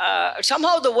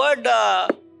somehow the word,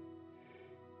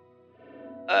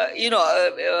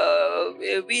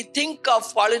 we think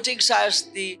of politics as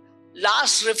the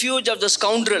last refuge of the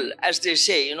scoundrel, as they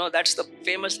say. That's the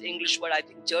famous English word. I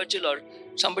think Churchill or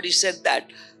somebody said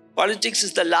that. Politics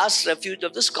is the last refuge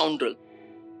of the scoundrel.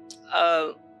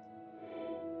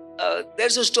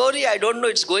 There's a story, I don't know,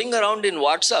 it's going around in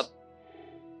WhatsApp.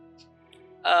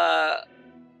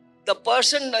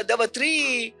 There were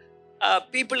three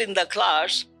people in the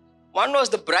class. One was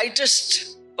the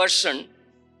brightest person,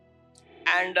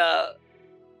 and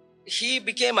he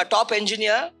became a top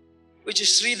engineer, which is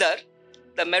Sridhar,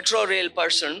 the metro rail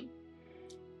person.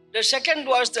 The second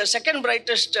was the second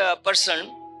brightest person.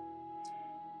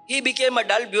 He became a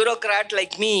dull bureaucrat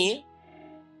like me,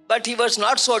 but he was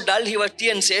not so dull, he was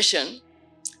T.N. Session.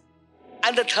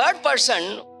 And the third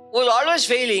person, who was always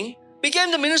failing,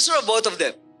 became the minister of both of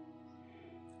them.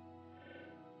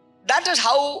 That is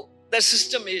how the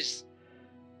system is.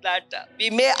 That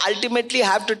we may ultimately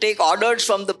have to take orders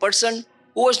from the person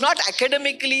who was not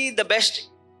academically the best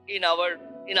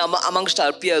amongst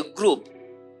our peer group.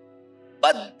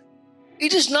 But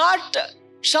it is not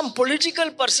some political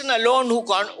person alone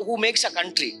who makes a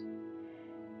country.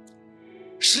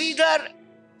 Sridhar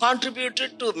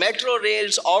contributed to metro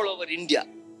rails all over India.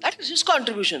 That is his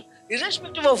contribution,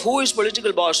 irrespective of who his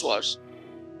political boss was,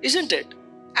 isn't it?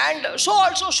 And so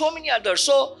also so many others.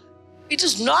 So it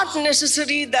is not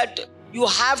necessary that you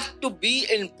have to be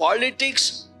in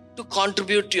politics to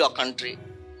contribute to your country.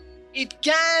 It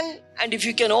can, and if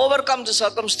you can overcome the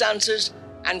circumstances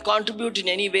and contribute in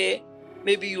any way,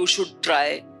 maybe you should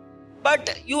try.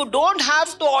 But you don't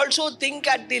have to also think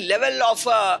at the level of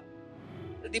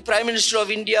the Prime Minister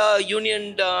of India,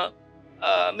 Union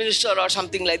Minister or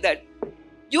something like that.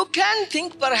 You can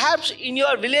think perhaps in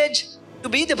your village to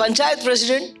be the Panchayat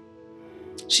President.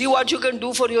 See what you can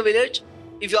do for your village,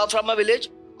 if you are from a village,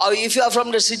 or if you are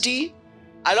from the city,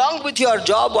 along with your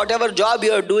job, whatever job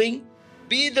you are doing,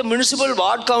 be the municipal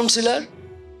ward councillor.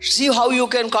 See how you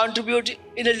can contribute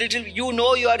in a little. You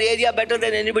know your area better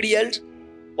than anybody else.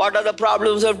 What are the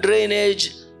problems of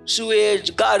drainage,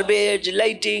 sewage, garbage,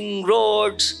 lighting,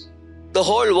 roads, the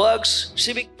whole works,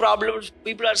 civic problems,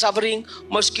 people are suffering,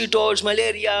 mosquitoes,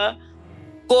 malaria,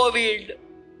 COVID,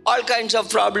 all kinds of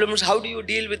problems. How do you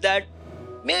deal with that?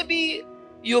 Maybe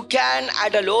you can,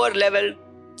 at a lower level,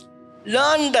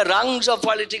 learn the rungs of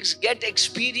politics, get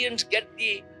experience, get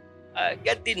the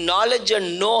knowledge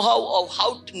and know-how of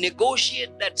how to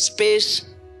negotiate that space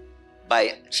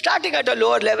by starting at a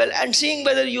lower level and seeing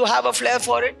whether you have a flair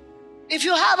for it. If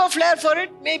you have a flair for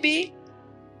it, maybe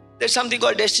there's something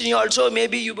called destiny also.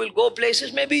 Maybe you will go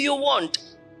places, maybe you won't.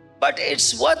 But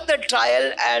it's worth the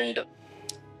trial, and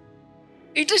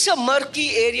it is a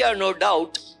murky area, no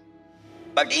doubt.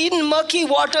 But in murky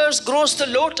waters grows the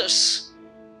lotus.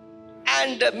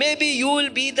 And maybe you will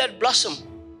be that blossom.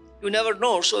 You never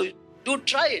know, so do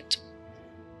try it.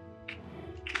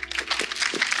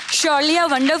 Surely a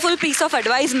wonderful piece of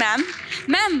advice, ma'am.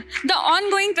 Ma'am, the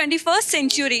ongoing 21st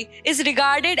century is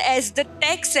regarded as the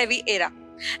tech-savvy era.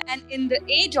 And in the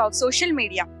age of social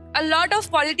media, a lot of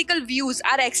political views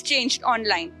are exchanged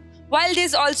online. While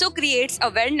this also creates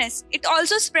awareness, it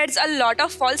also spreads a lot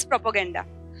of false propaganda.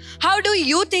 How do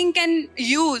you think can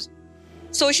use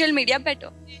social media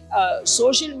better?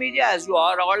 Social media, as you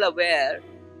are all aware,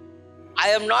 I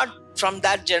am not from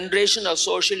that generation of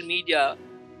social media,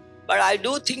 but I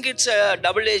do think it's a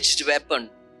double-edged weapon.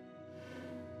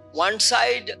 One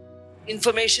side,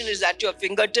 information is at your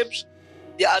fingertips.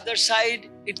 The other side,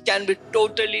 it can be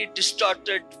totally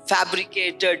distorted,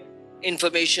 fabricated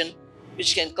information,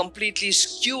 which can completely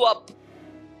skew up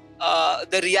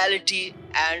the reality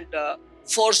and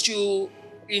force you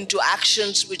into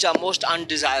actions which are most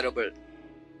undesirable.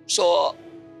 So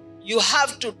you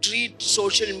have to treat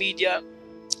social media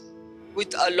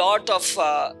with a lot of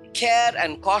care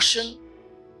and caution.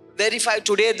 Verify.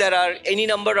 Today there are any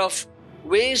number of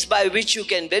ways by which you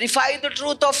can verify the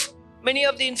truth of many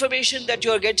of the information that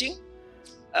you are getting.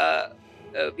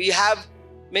 We have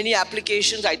many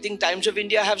applications. I think Times of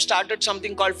India have started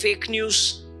something called fake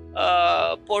news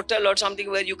portal or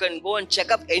something where you can go and check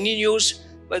up any news,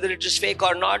 whether it is fake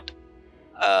or not.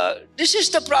 This is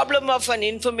the problem of an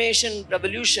information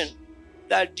revolution,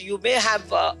 that you may have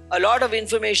a lot of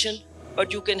information,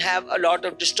 but you can have a lot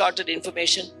of distorted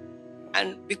information.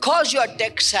 And because you are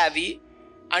tech savvy,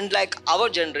 unlike our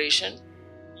generation,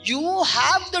 you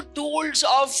have the tools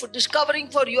of discovering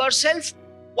for yourself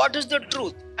what is the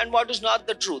truth and what is not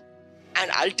the truth.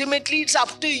 And ultimately, it's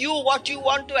up to you what you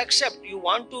want to accept. You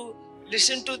want to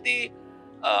listen to the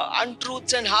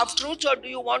untruths and half-truths, or do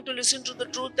you want to listen to the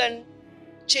truth and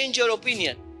change your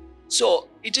opinion? So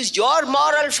it is your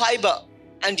moral fiber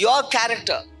and your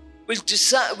character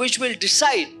which will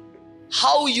decide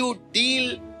how you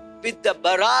deal with the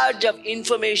barrage of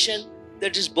information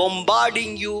that is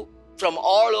bombarding you from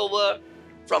all over,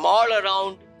 from all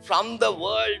around, from the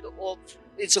world.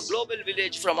 It's a global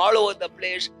village, from all over the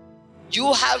place.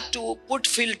 You have to put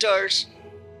filters,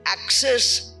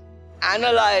 access,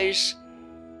 analyze,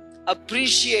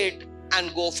 appreciate,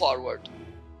 and go forward.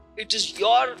 It is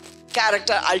your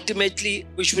character ultimately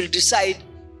which will decide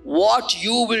what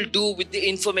you will do with the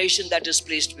information that is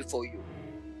placed before you.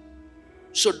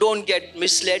 So don't get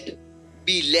misled,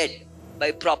 be led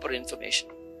by proper information.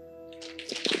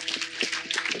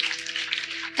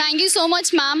 Thank you so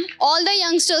much, ma'am. All the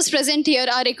youngsters present here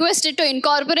are requested to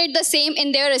incorporate the same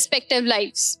in their respective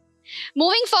lives.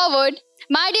 Moving forward,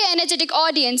 my dear energetic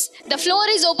audience, the floor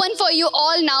is open for you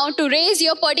all now to raise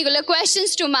your particular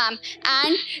questions to ma'am,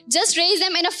 and just raise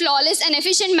them in a flawless and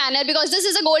efficient manner, because this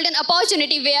is a golden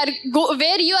opportunity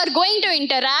where you are going to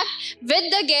interact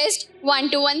with the guest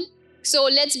one-to-one. So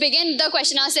let's begin the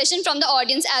question and answer session from the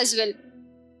audience as well.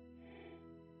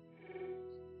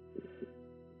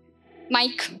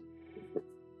 Mike.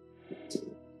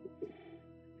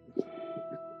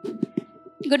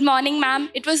 Good morning, ma'am.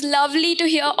 It was lovely to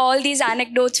hear all these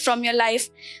anecdotes from your life.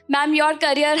 Ma'am, your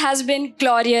career has been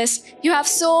glorious. You have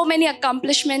so many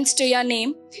accomplishments to your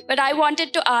name. But I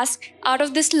wanted to ask, out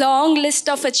of this long list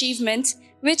of achievements,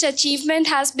 which achievement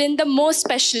has been the most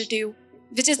special to you?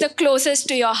 Which is the closest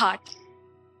to your heart?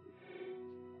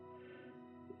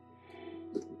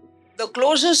 The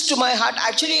closest to my heart,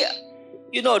 actually,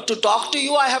 to talk to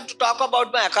you, I have to talk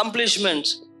about my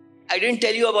accomplishments. I didn't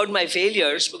tell you about my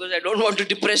failures because I don't want to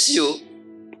depress you.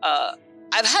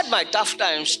 I've had my tough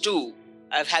times too.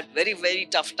 I've had very, very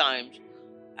tough times.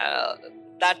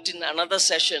 That in another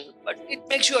session. But it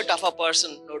makes you a tougher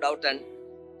person, no doubt. And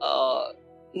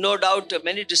no doubt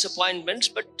many disappointments.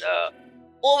 But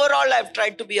overall, I've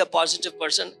tried to be a positive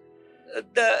person.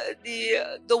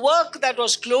 The work that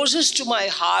was closest to my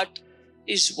heart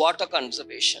is water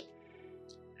conservation.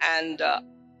 And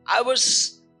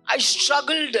I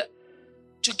struggled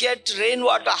to get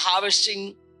rainwater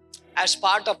harvesting as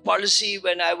part of policy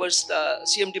when I was the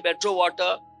CMD Metro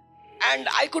Water. And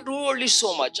I could do only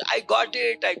so much. I got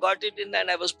it in,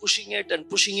 and I was pushing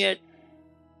it.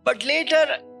 But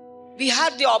later, we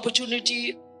had the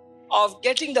opportunity of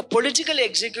getting the political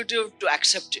executive to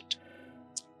accept it.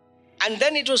 And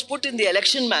then it was put in the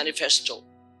election manifesto.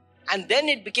 And then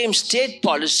it became state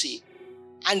policy.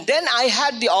 And then I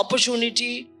had the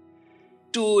opportunity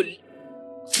to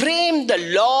frame the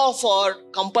law for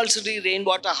compulsory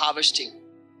rainwater harvesting.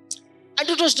 And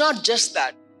it was not just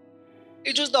that.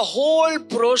 It was the whole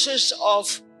process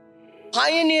of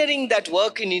pioneering that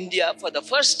work in India for the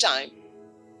first time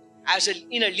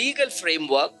in a legal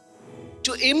framework,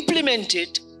 to implement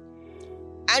it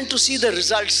and to see the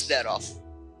results thereof.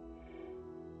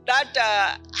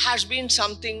 That has been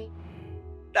something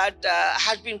that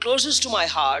has been closest to my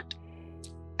heart.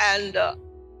 And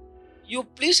you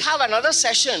please have another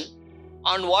session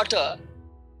on water.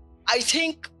 I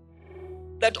think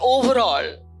that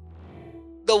overall,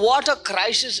 the water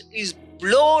crisis is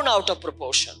blown out of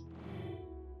proportion.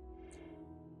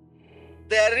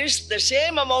 There is the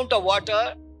same amount of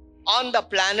water on the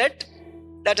planet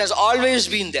that has always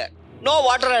been there. No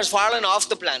water has fallen off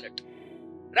the planet,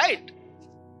 right?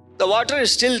 The water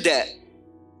is still there.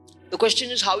 The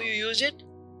question is how you use it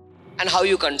and how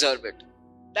you conserve it.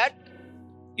 That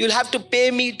you'll have to pay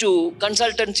me to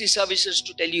consultancy services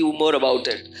to tell you more about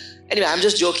it. Anyway, I'm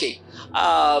just joking.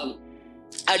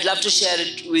 I'd love to share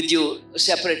it with you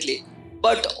separately.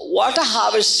 But water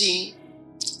harvesting,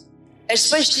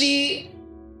 especially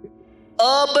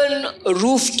urban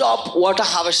rooftop water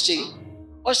harvesting,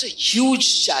 was a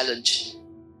huge challenge.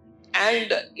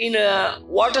 And in a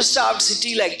water-starved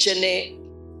city like Chennai,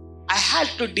 I had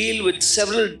to deal with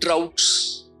several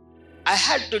droughts. I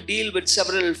had to deal with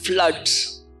several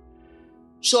floods.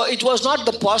 So it was not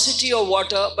the paucity of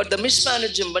water, but the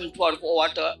mismanagement of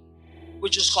water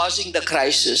which was causing the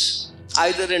crisis,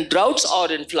 either in droughts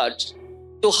or in floods.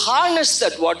 To harness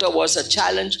that water was a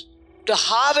challenge. To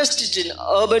harvest it in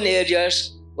urban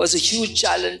areas was a huge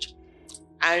challenge.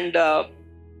 And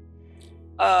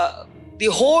the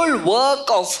whole work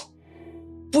of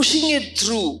pushing it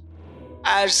through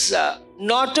as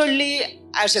not only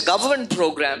as a government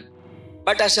program,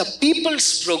 but as a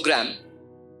people's program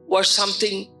was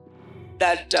something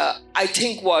that I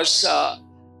think was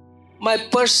my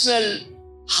personal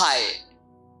high.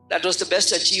 That was the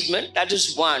best achievement. That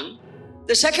is one.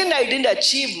 The second, I didn't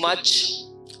achieve much,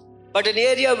 but an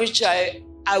area which I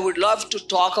would love to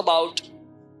talk about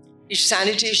is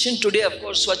sanitation. Today, of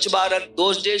course, Swachh Bharat.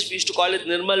 Those days, we used to call it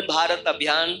Nirmal Bharat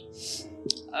Abhiyan.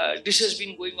 This has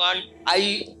been going on.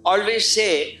 I always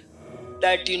say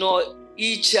that,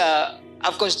 each,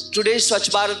 of course, today's Swachh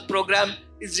Bharat program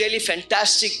is really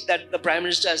fantastic that the Prime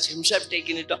Minister has himself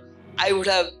taken it up. I would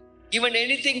have given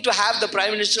anything to have the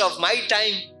Prime Minister of my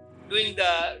time doing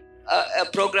a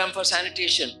program for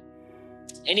sanitation.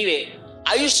 Anyway,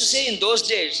 I used to say in those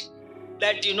days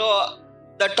that,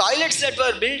 the toilets that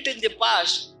were built in the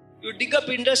past, you dig up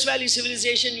Indus Valley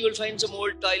civilization, you will find some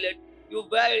old toilet. You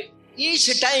buy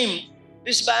each time,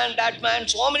 this man, that man,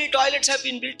 so many toilets have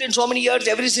been built in so many years.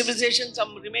 Every civilization,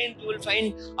 some remain, you will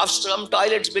find of some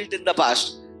toilets built in the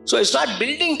past. So it's not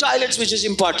building toilets which is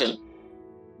important,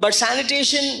 but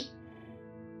sanitation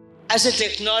as a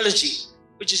technology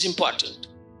which is important.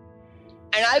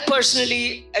 And I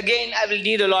personally, again, I will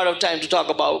need a lot of time to talk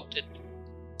about it.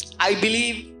 I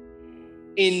believe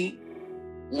in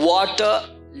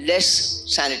waterless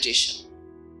sanitation.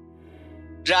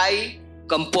 Dry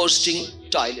composting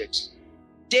toilets.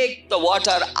 Take the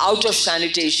water out of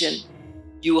sanitation,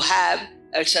 you have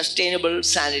a sustainable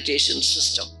sanitation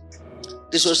system.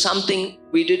 This was something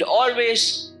we did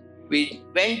always. We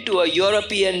went to a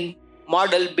European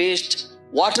model-based,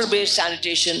 water-based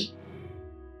sanitation,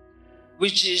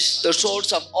 which is the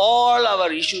source of all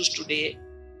our issues today.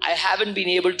 I haven't been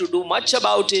able to do much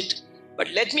about it, but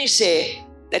let me say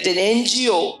that an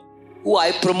NGO who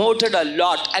I promoted a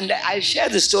lot, and I'll share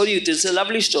the story with you, it's a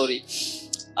lovely story.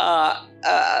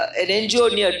 An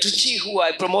NGO near Trichy who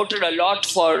I promoted a lot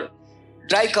for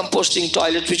dry composting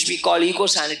toilets, which we call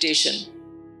eco-sanitation.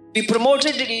 We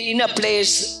promoted it in a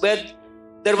place where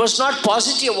there was not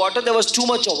paucity of water, there was too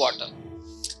much of water.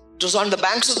 It was on the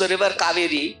banks of the river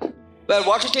Kaveri, where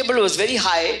water table was very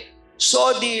high.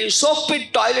 So the soak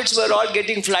pit toilets were all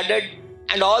getting flooded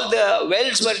and all the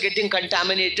wells were getting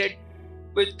contaminated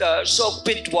with soak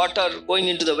pit water going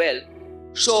into the well.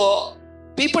 So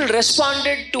people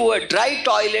responded to a dry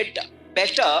toilet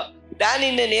better than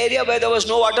in an area where there was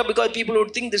no water, because people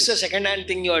would think this is a second-hand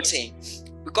thing you are saying.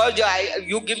 Because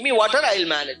you give me water, I'll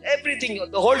manage. Everything,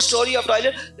 the whole story of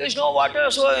toilet, there is no water,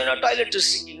 so toilet is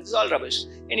sinking. This is all rubbish.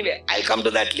 Anyway, I'll come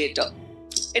to that later.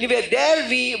 Anyway, there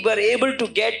we were able to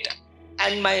get,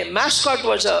 and my mascot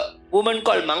was a woman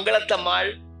called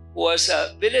Mangalathammal, who was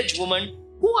a village woman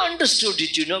who understood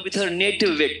it, with her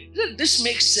native wit. This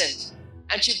makes sense.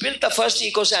 And she built the first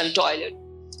eco-san toilet.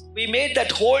 We made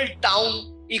that whole town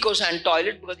eco-san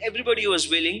toilet because everybody was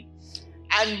willing.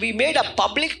 And we made a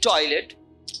public toilet,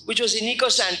 which was an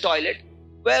eco-san toilet,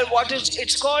 where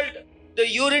it's called the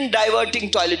urine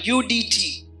diverting toilet,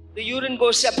 UDT. The urine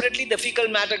goes separately, the fecal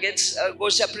matter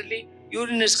goes separately.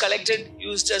 Urine is collected,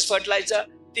 used as fertilizer.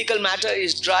 Fecal matter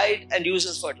is dried and used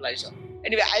as fertilizer.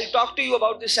 Anyway, I'll talk to you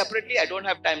about this separately. I don't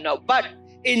have time now. But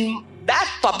in that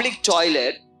public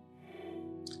toilet,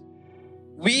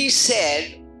 we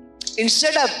said,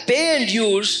 instead of pay and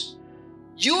use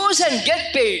and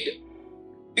get paid.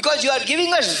 Because you are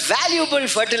giving us valuable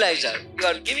fertilizer. You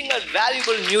are giving us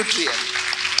valuable nutrient.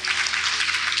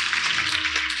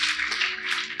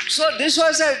 So this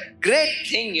was a great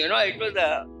thing, It was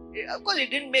of course, it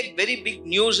didn't make very big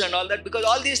news and all that, because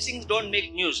all these things don't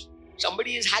make news.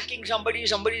 Somebody is hacking somebody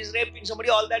is raping somebody,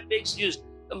 all that makes news.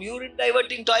 The urine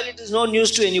diverting toilet is no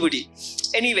news to anybody.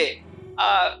 Anyway,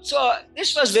 so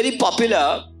this was very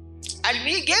popular, and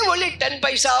we gave only 10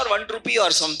 paisa or 1 rupee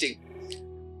or something.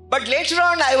 But later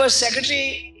on, I was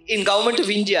secretary in Government of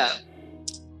India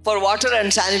for water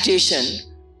and sanitation,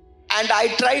 and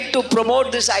I tried to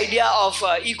promote this idea of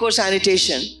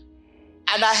eco-sanitation.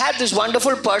 And I had this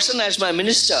wonderful person as my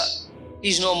minister.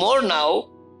 He's no more now.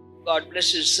 God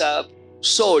bless his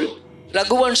soul.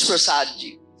 Raghuvansh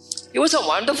Prasadji. He was a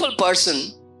wonderful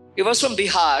person. He was from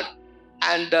Bihar,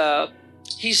 and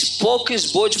he spoke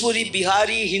his Bhojpuri,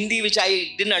 Bihari, Hindi, which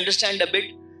I didn't understand a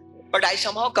bit. But I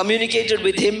somehow communicated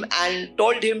with him and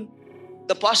told him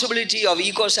the possibility of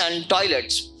eco-san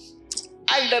toilets.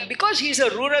 And because he's a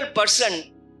rural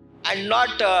person and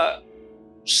not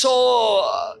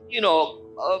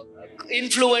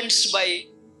influenced by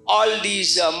all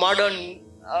these modern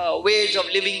ways of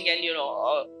living and,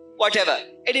 whatever.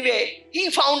 Anyway, he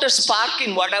found a spark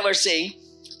in what I was saying.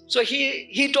 So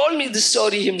he told me this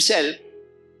story himself.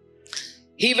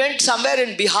 He went somewhere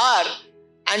in Bihar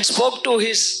and spoke to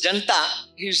his janta,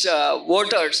 his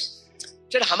voters.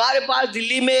 Said, हमारे पास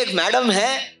दिल्ली में एक madam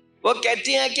है, वो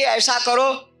कहती हैं कि ऐसा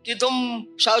करो कि तुम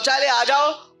शौचालय आ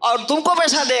जाओ और तुमको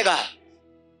पैसा देगा.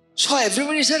 So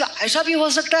everybody said, ऐसा भी हो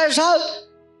सकता है साहब?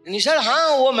 And he said,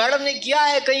 हाँ, वो मैडम ने किया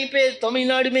है कहीं पे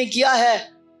तमिलनाडु में किया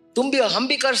है, हम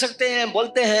भी कर सकते हैं,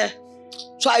 बोलते हैं.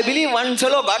 So I believe one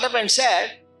fellow got up and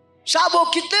said, साहब वो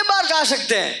कितने बार जा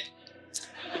सकते हैं?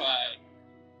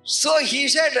 So he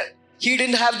said he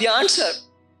didn't have the answer,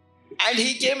 and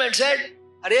he came and said,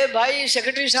 अरे भाई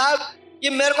सेक्रेटरी साहब, ये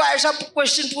मेरे को ऐसा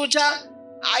क्वेश्चन पूछा,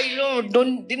 I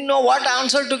didn't know what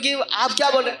answer to give. आप क्या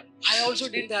बोले? I also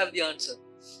didn't have the answer.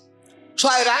 So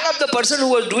I rang up the person who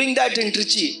was doing that in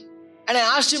Trichy, and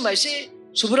I asked him, I say,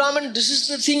 Subramanian, this is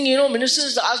the thing,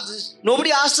 ministers ask this.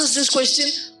 Nobody asked us this question,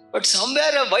 but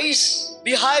somewhere a wise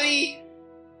Bihari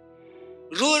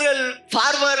rural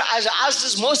farmer has asked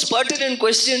this most pertinent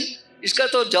question. Iska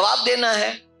to jawab dena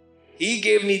hai. He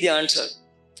gave me the answer.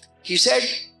 He said,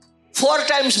 4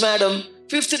 times, madam,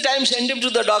 5th time send him to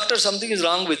the doctor, something is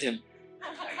wrong with him.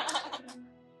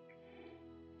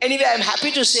 Anyway, I'm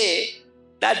happy to say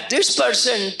that this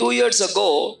person 2 years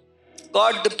ago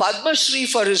got the Padma Shri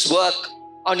for his work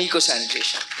on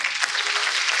eco-sanitation.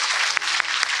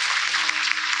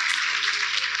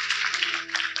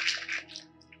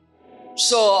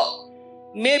 So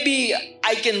maybe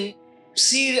I can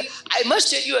see, I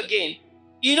must tell you again,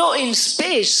 in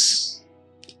space,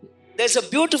 there's a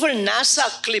beautiful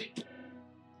NASA clip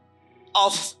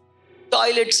of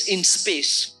toilets in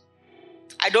space.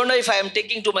 I don't know if I am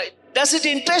taking too much. Does it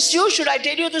interest you? Should I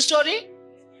tell you the story?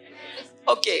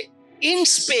 Okay. In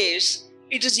space,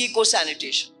 it is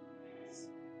eco-sanitation.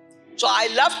 So I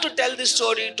love to tell this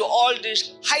story to all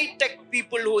these high-tech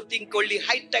people who think only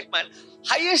high-tech man.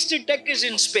 Highest tech is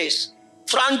in space.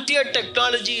 Frontier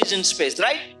technology is in space,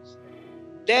 right?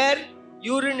 There,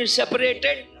 urine is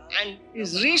separated and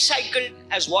is recycled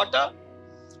as water.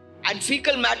 And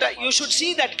fecal matter, you should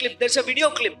see that clip. There's a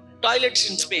video clip, toilets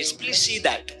in space. Please see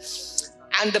that.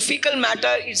 And the fecal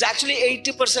matter is actually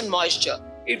 80% moisture.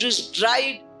 It is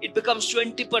dried, it becomes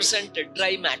 20%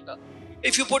 dry matter.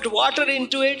 If you put water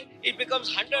into it, it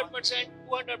becomes 100%,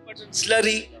 200%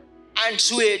 slurry and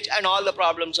sewage and all the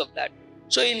problems of that.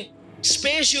 So in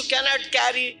space, you cannot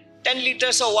carry 10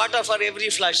 liters of water for every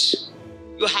flush.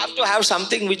 You have to have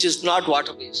something which is not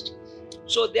water-based.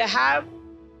 So they have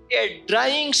a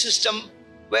drying system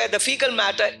where the fecal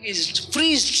matter is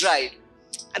freeze-dried.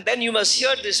 And then you must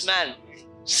hear this man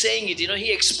saying it,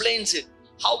 he explains it,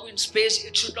 how in space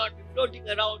it should not be floating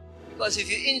around, because if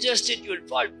you ingest it, you will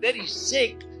fall very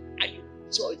sick. And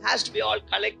so it has to be all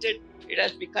collected. It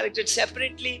has to be collected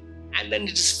separately, and then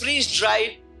it is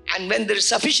freeze-dried. And when there is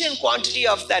sufficient quantity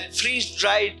of that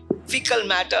freeze-dried fecal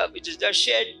matter, which is just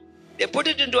shed, they put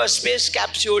it into a space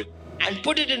capsule and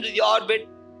put it into the orbit,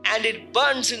 and it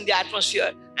burns in the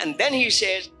atmosphere. And then he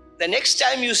says, the next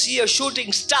time you see a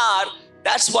shooting star,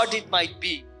 that's what it might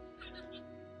be.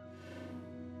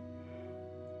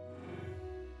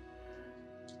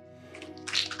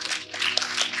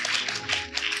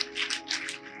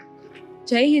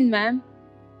 Jai Hind, ma'am.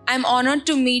 I'm honored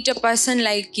to meet a person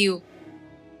like you.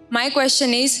 My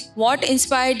question is, what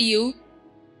inspired you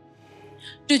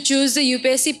to choose the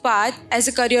UPSC path as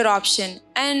a career option?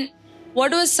 And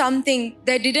what was something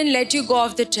that didn't let you go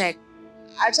off the track?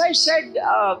 As I said,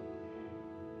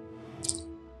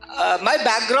 my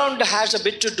background has a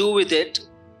bit to do with it.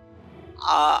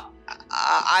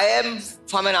 I am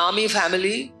from an army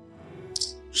family.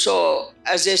 So,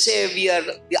 as they say, we are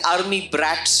the army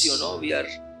brats, we are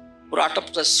brought up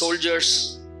as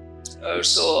soldiers.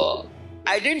 So,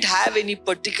 I didn't have any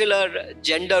particular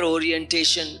gender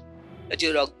orientation that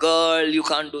you're a girl, you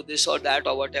can't do this or that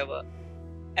or whatever.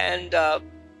 And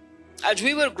as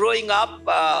we were growing up,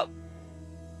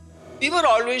 we were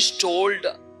always told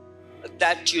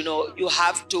that, you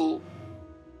have to,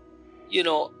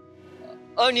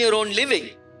 earn your own living.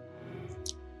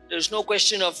 There's no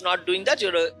question of not doing that.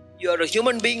 You're a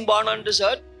human being born on this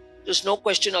earth. There's no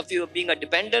question of you being a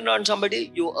dependent on somebody.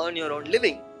 You earn your own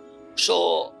living.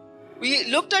 So we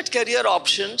looked at career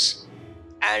options,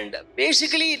 and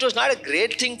basically it was not a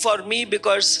great thing for me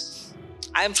because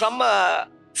I'm from a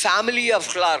family of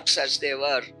clerks, as they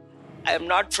were. I am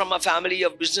not from a family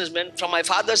of businessmen. From my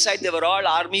father's side, they were all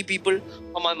army people.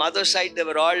 From my mother's side, they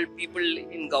were all people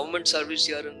in government service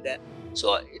here and there.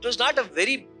 So it was not a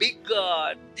very big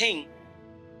thing.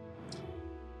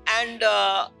 And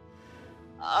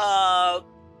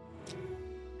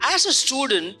as a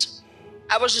student,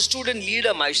 I was a student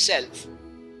leader myself.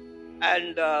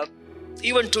 And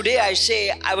even today I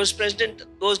say I was president.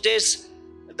 Those days,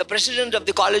 the president of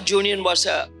the college union was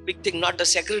a big thing, not the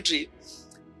secretary.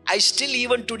 I still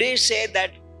even today say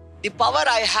that the power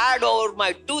I had over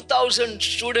my 2,000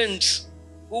 students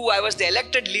who I was the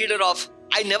elected leader of,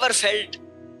 I never felt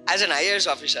as an IAS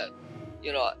officer.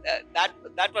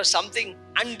 That was something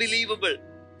unbelievable,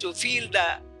 to feel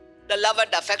the love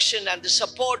and affection and the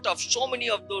support of so many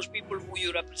of those people who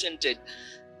you represented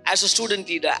as a student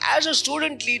leader. As a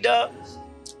student leader,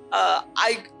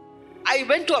 I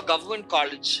went to a government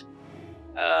college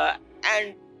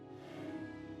and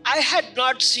I had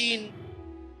not seen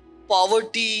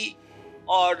poverty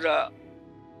or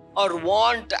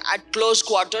want at close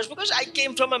quarters, because I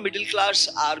came from a middle class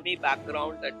army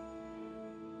background. And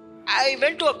I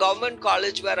went to a government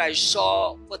college where I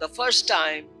saw for the first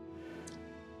time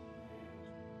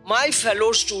my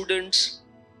fellow students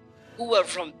who were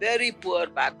from very poor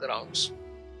backgrounds.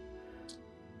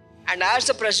 And as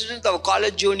the president of a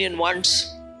college union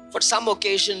once, for some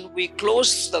occasion, we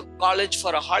closed the college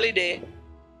for a holiday,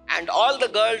 and all the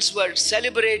girls were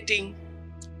celebrating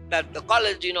that the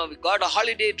college, we got a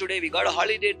holiday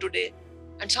today,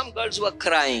 and some girls were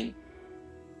crying.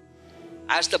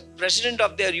 As the president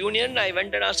of their union, I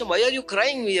went and asked them, why are you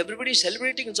crying? Everybody's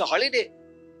celebrating, it's a holiday.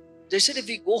 They said, if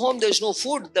we go home, there's no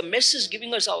food. The mess is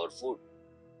giving us our food.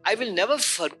 I will never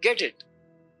forget it.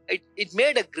 It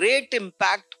made a great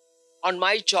impact on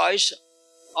my choice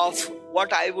of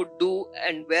what I would do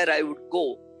and where I would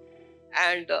go.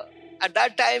 And at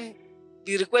that time,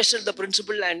 we requested the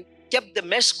principal and kept the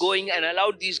mess going and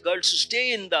allowed these girls to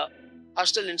stay in the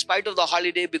hostel in spite of the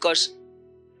holiday, because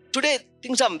today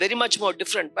things are very much more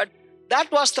different. But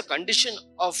that was the condition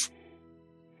of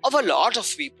a lot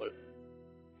of people.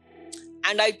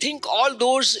 And I think all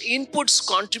those inputs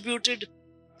contributed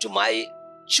to my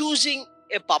choosing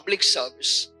a public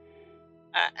service.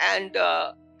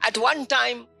 At one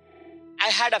time, I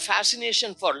had a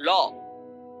fascination for law.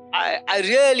 I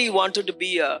really wanted to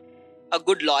be a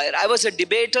good lawyer. I was a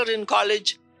debater in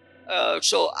college,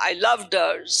 so I loved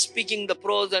speaking the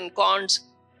pros and cons,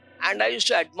 and I used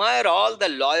to admire all the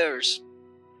lawyers.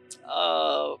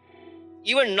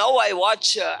 Even now I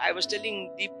watch, I was telling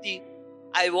Deepthi,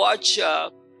 I watch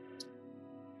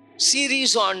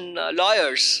series on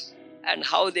lawyers and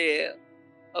how they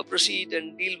proceed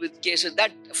and deal with cases.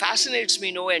 That fascinates me,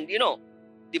 and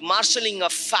the marshalling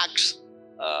of facts,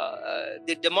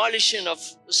 the demolition of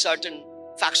certain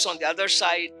facts on the other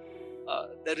side,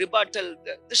 the rebuttal,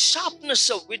 the sharpness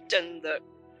of wit, and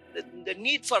the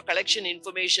need for collection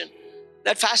information.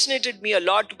 That fascinated me a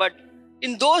lot. But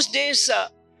in those days,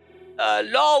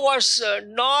 law was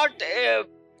not a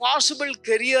possible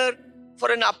career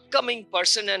for an upcoming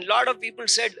person, and a lot of people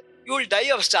said, you will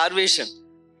die of starvation.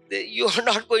 You are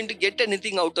not going to get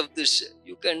anything out of this.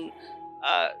 You can...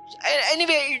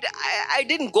 anyway, I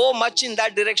didn't go much in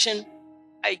that direction.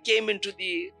 I came into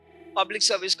the Public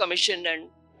Service Commission, and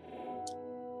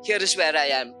here is where I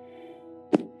am.